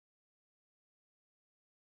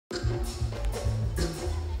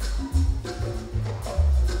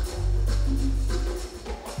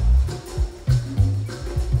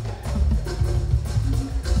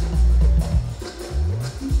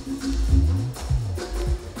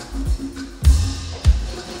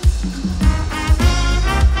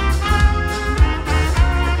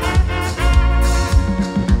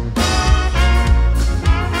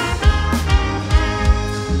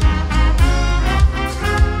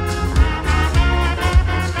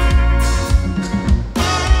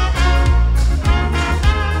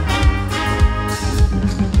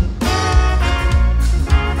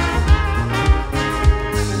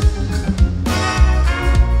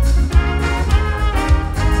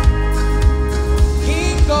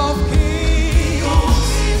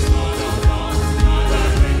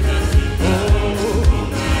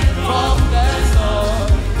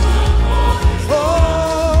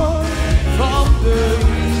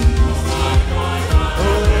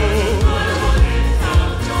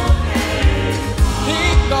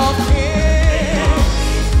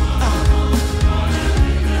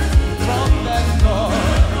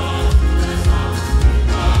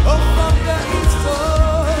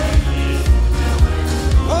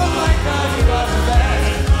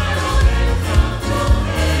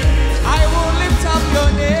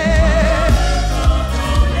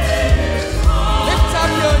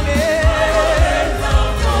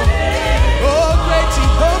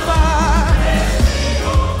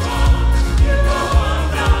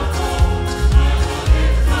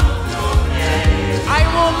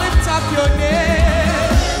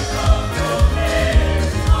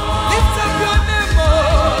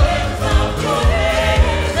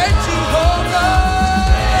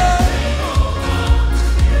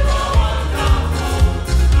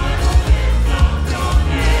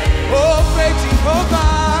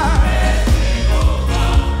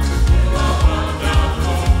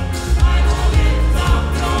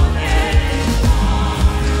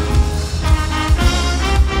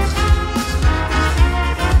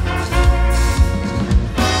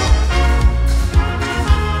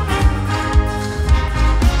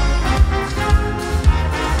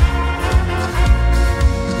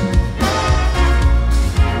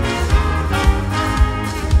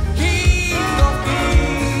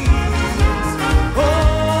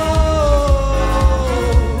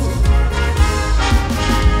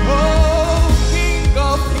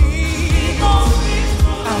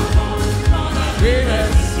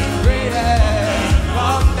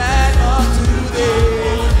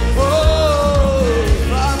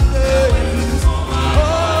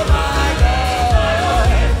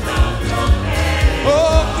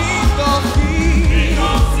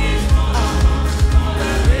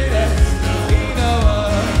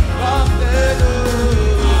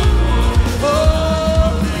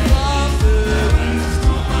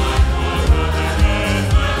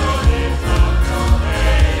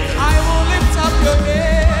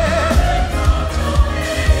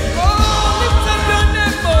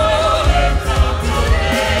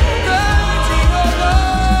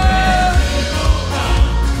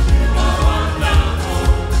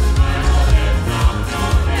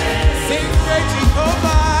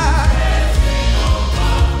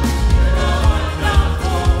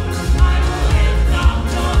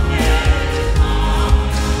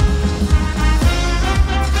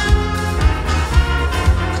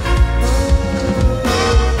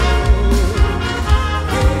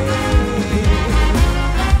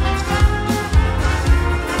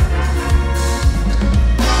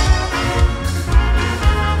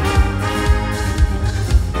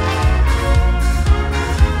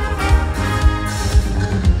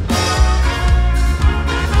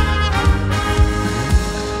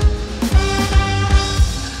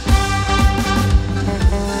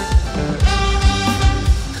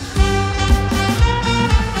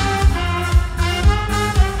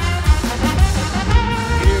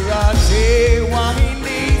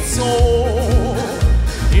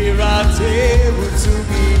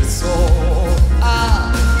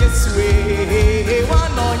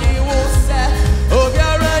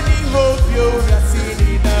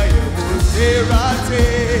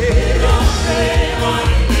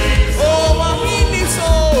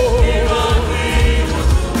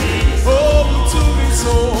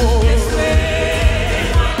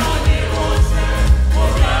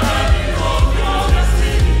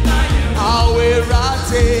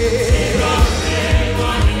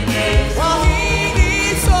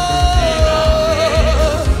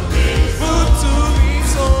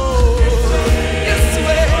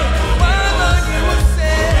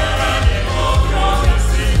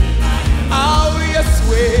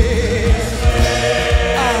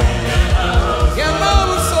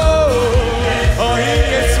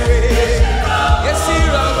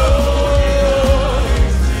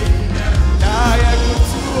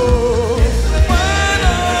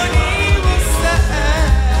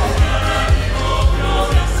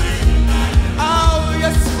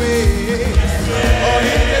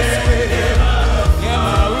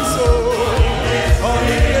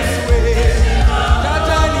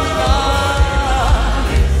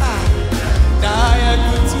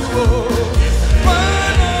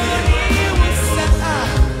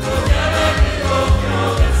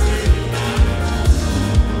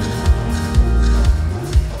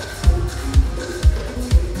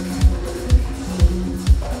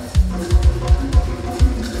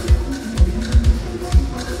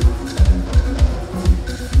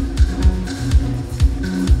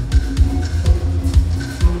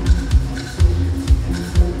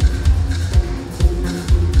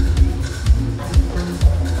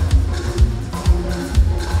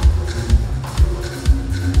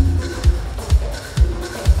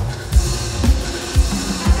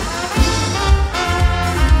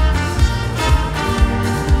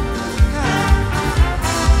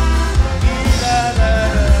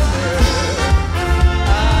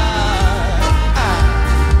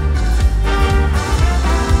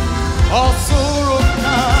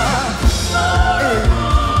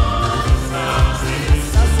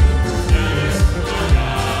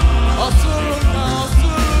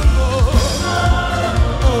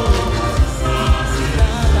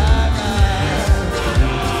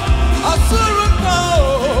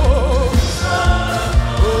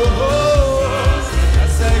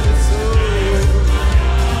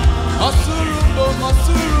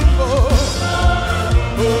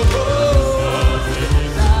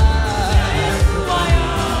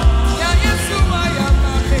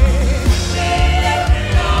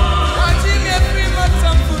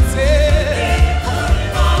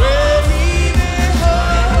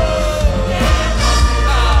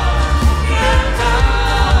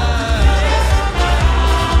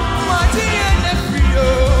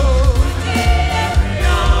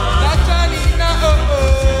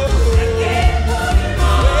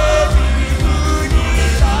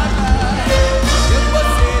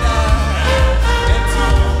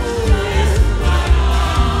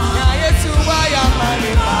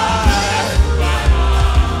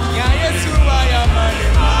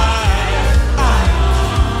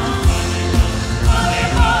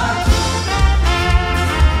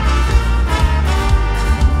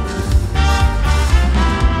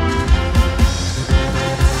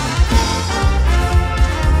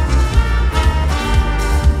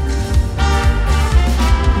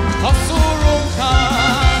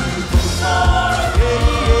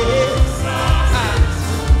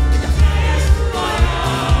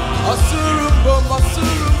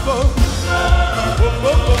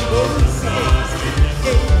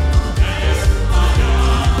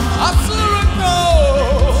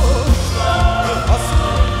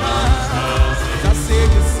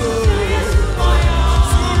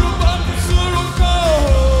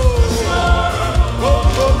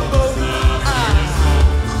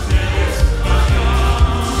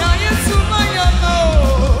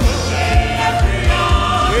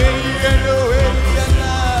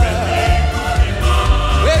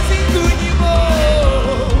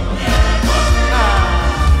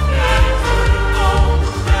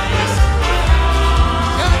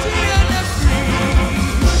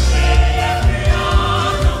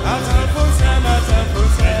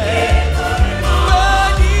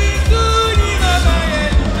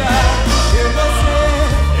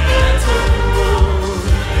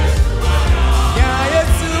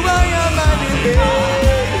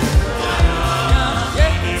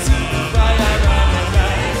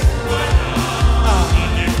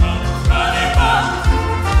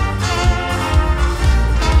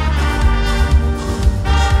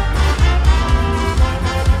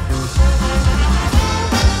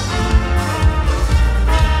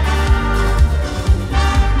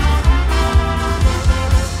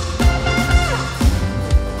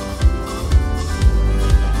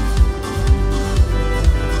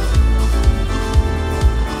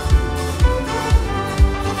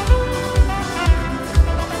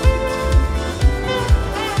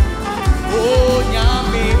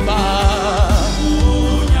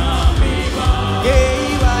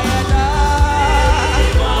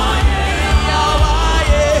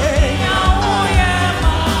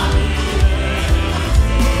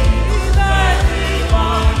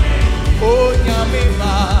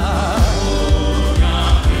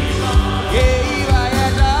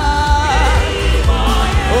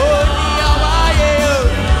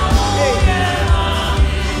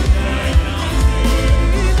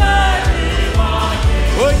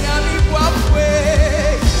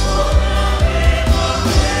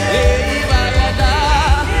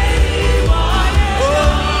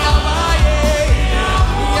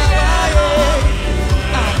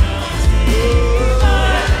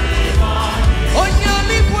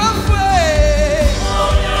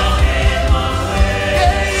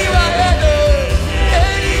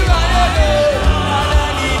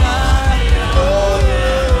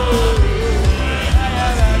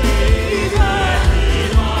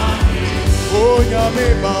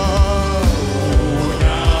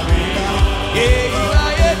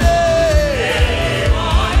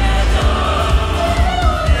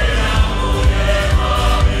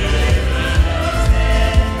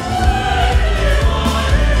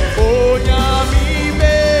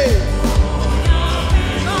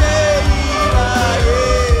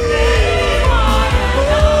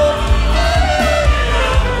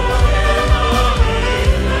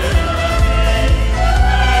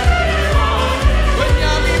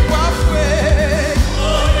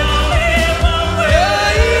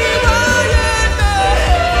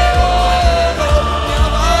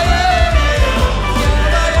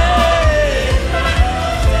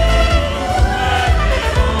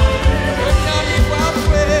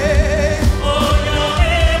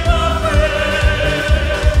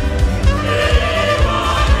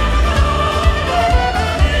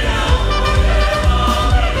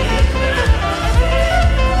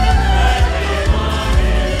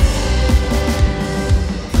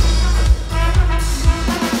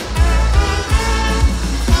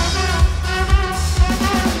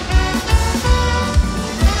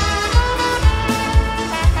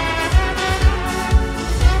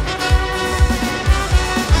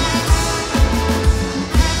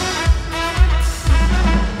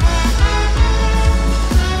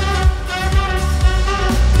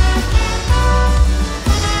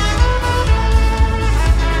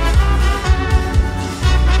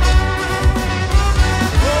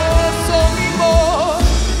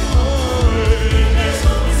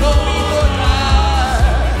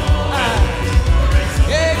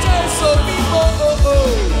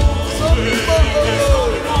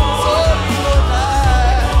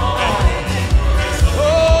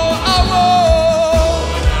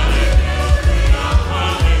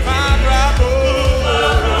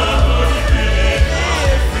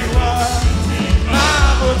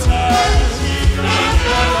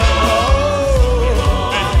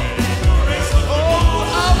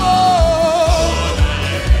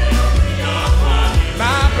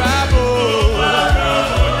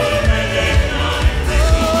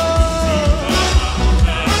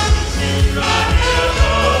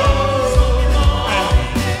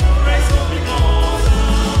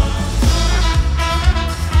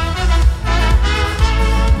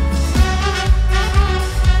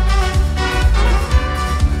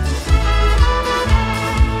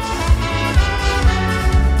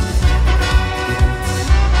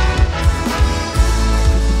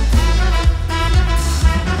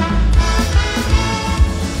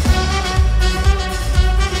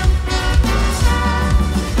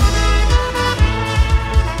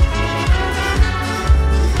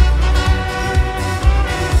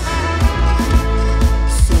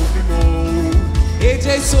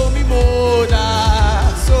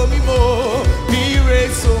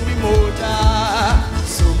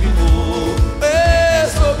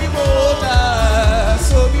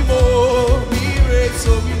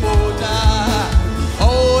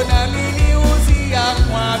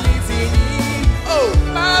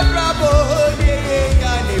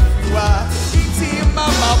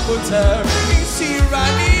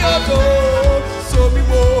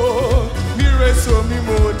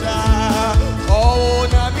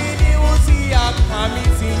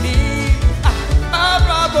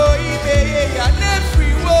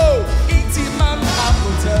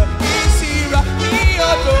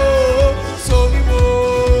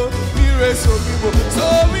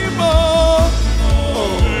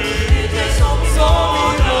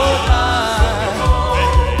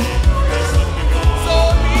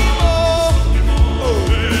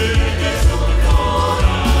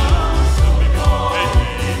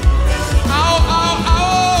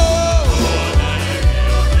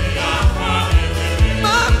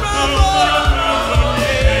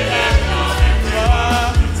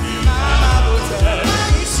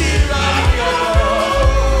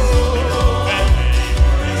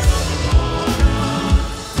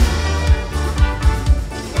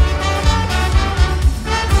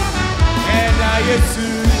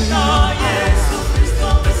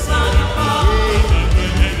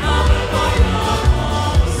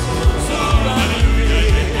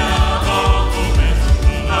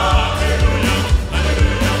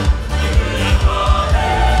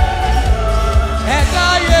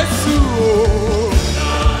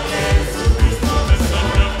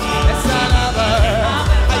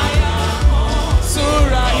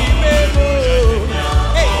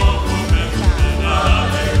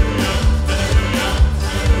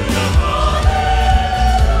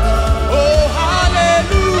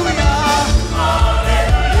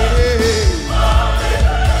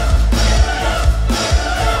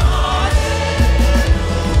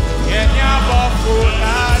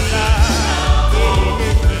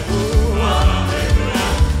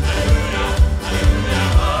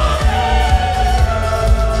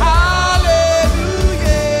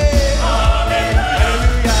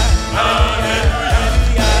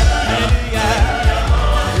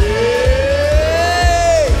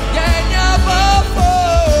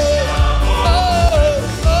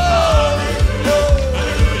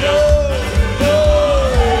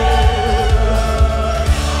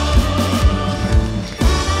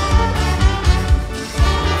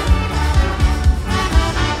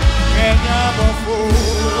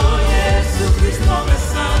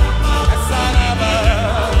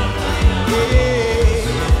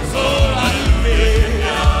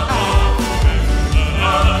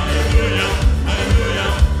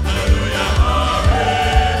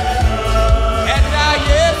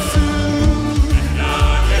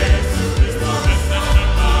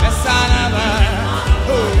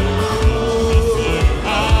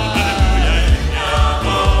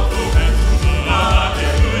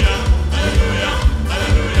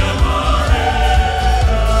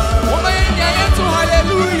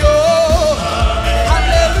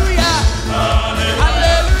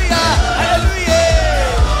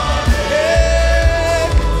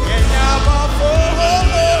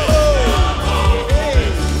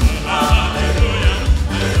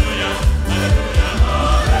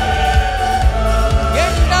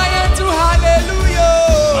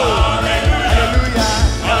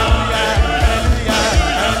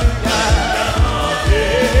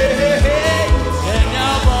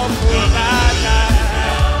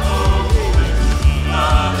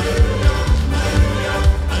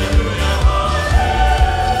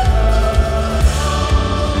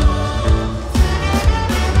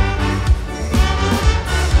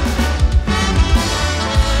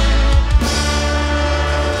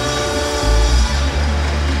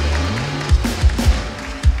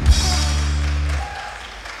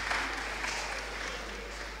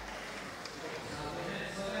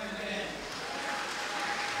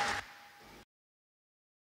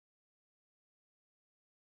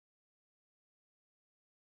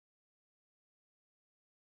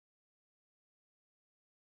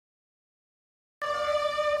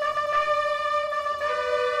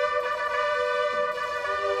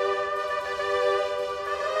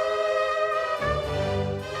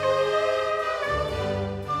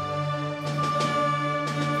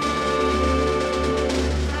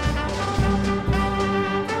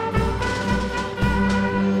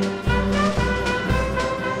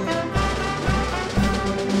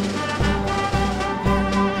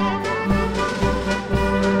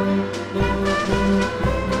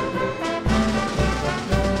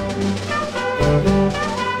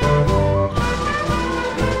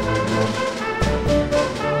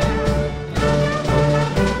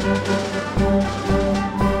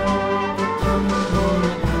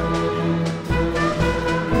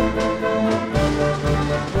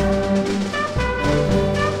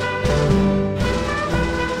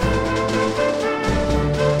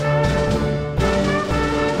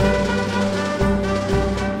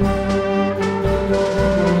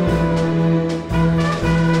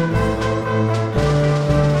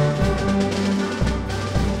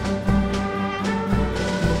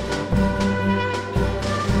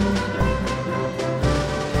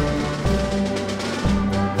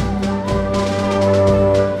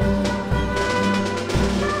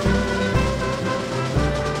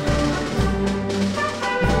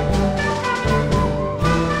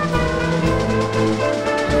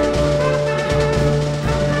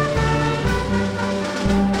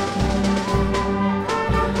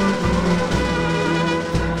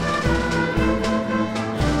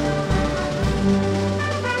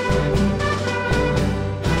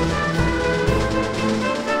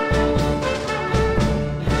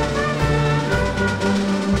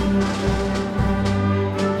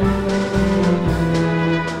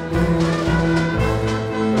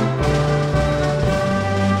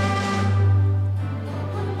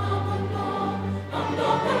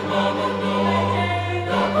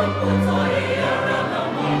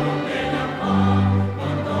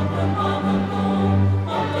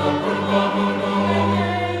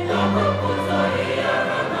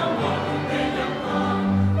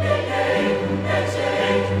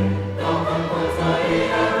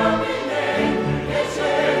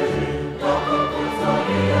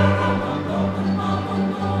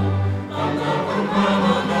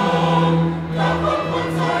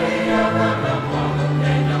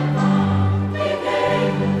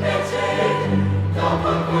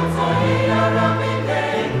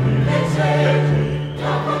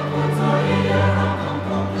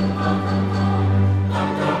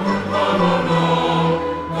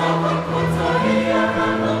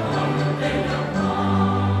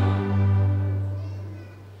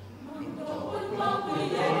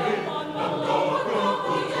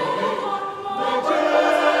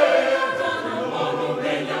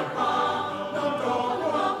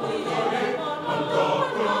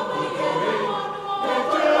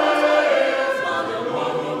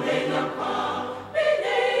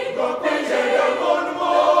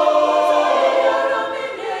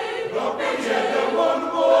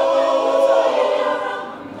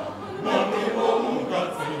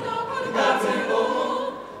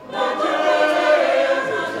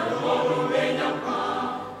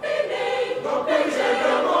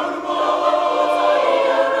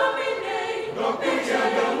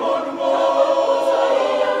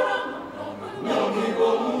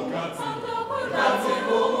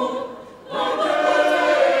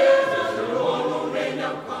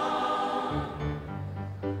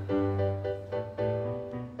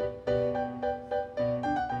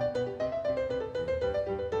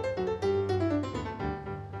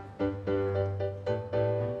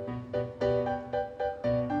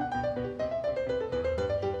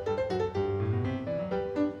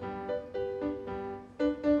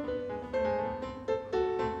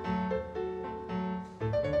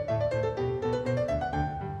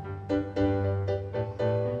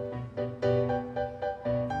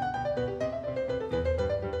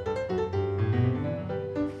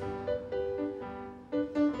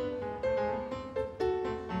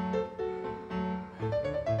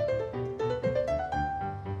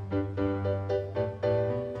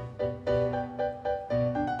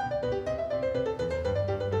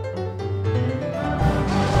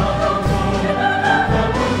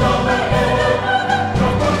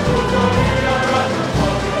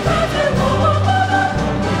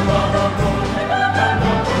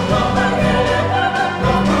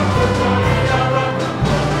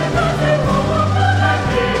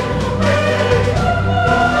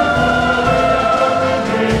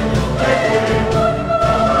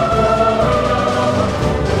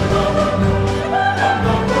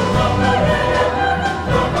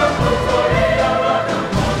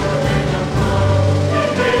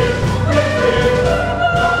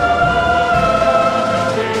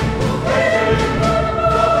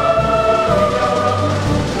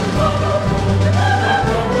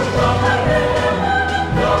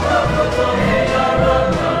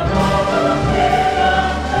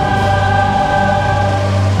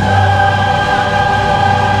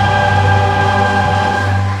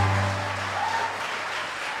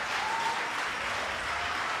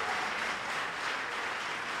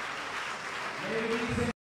 Ladies and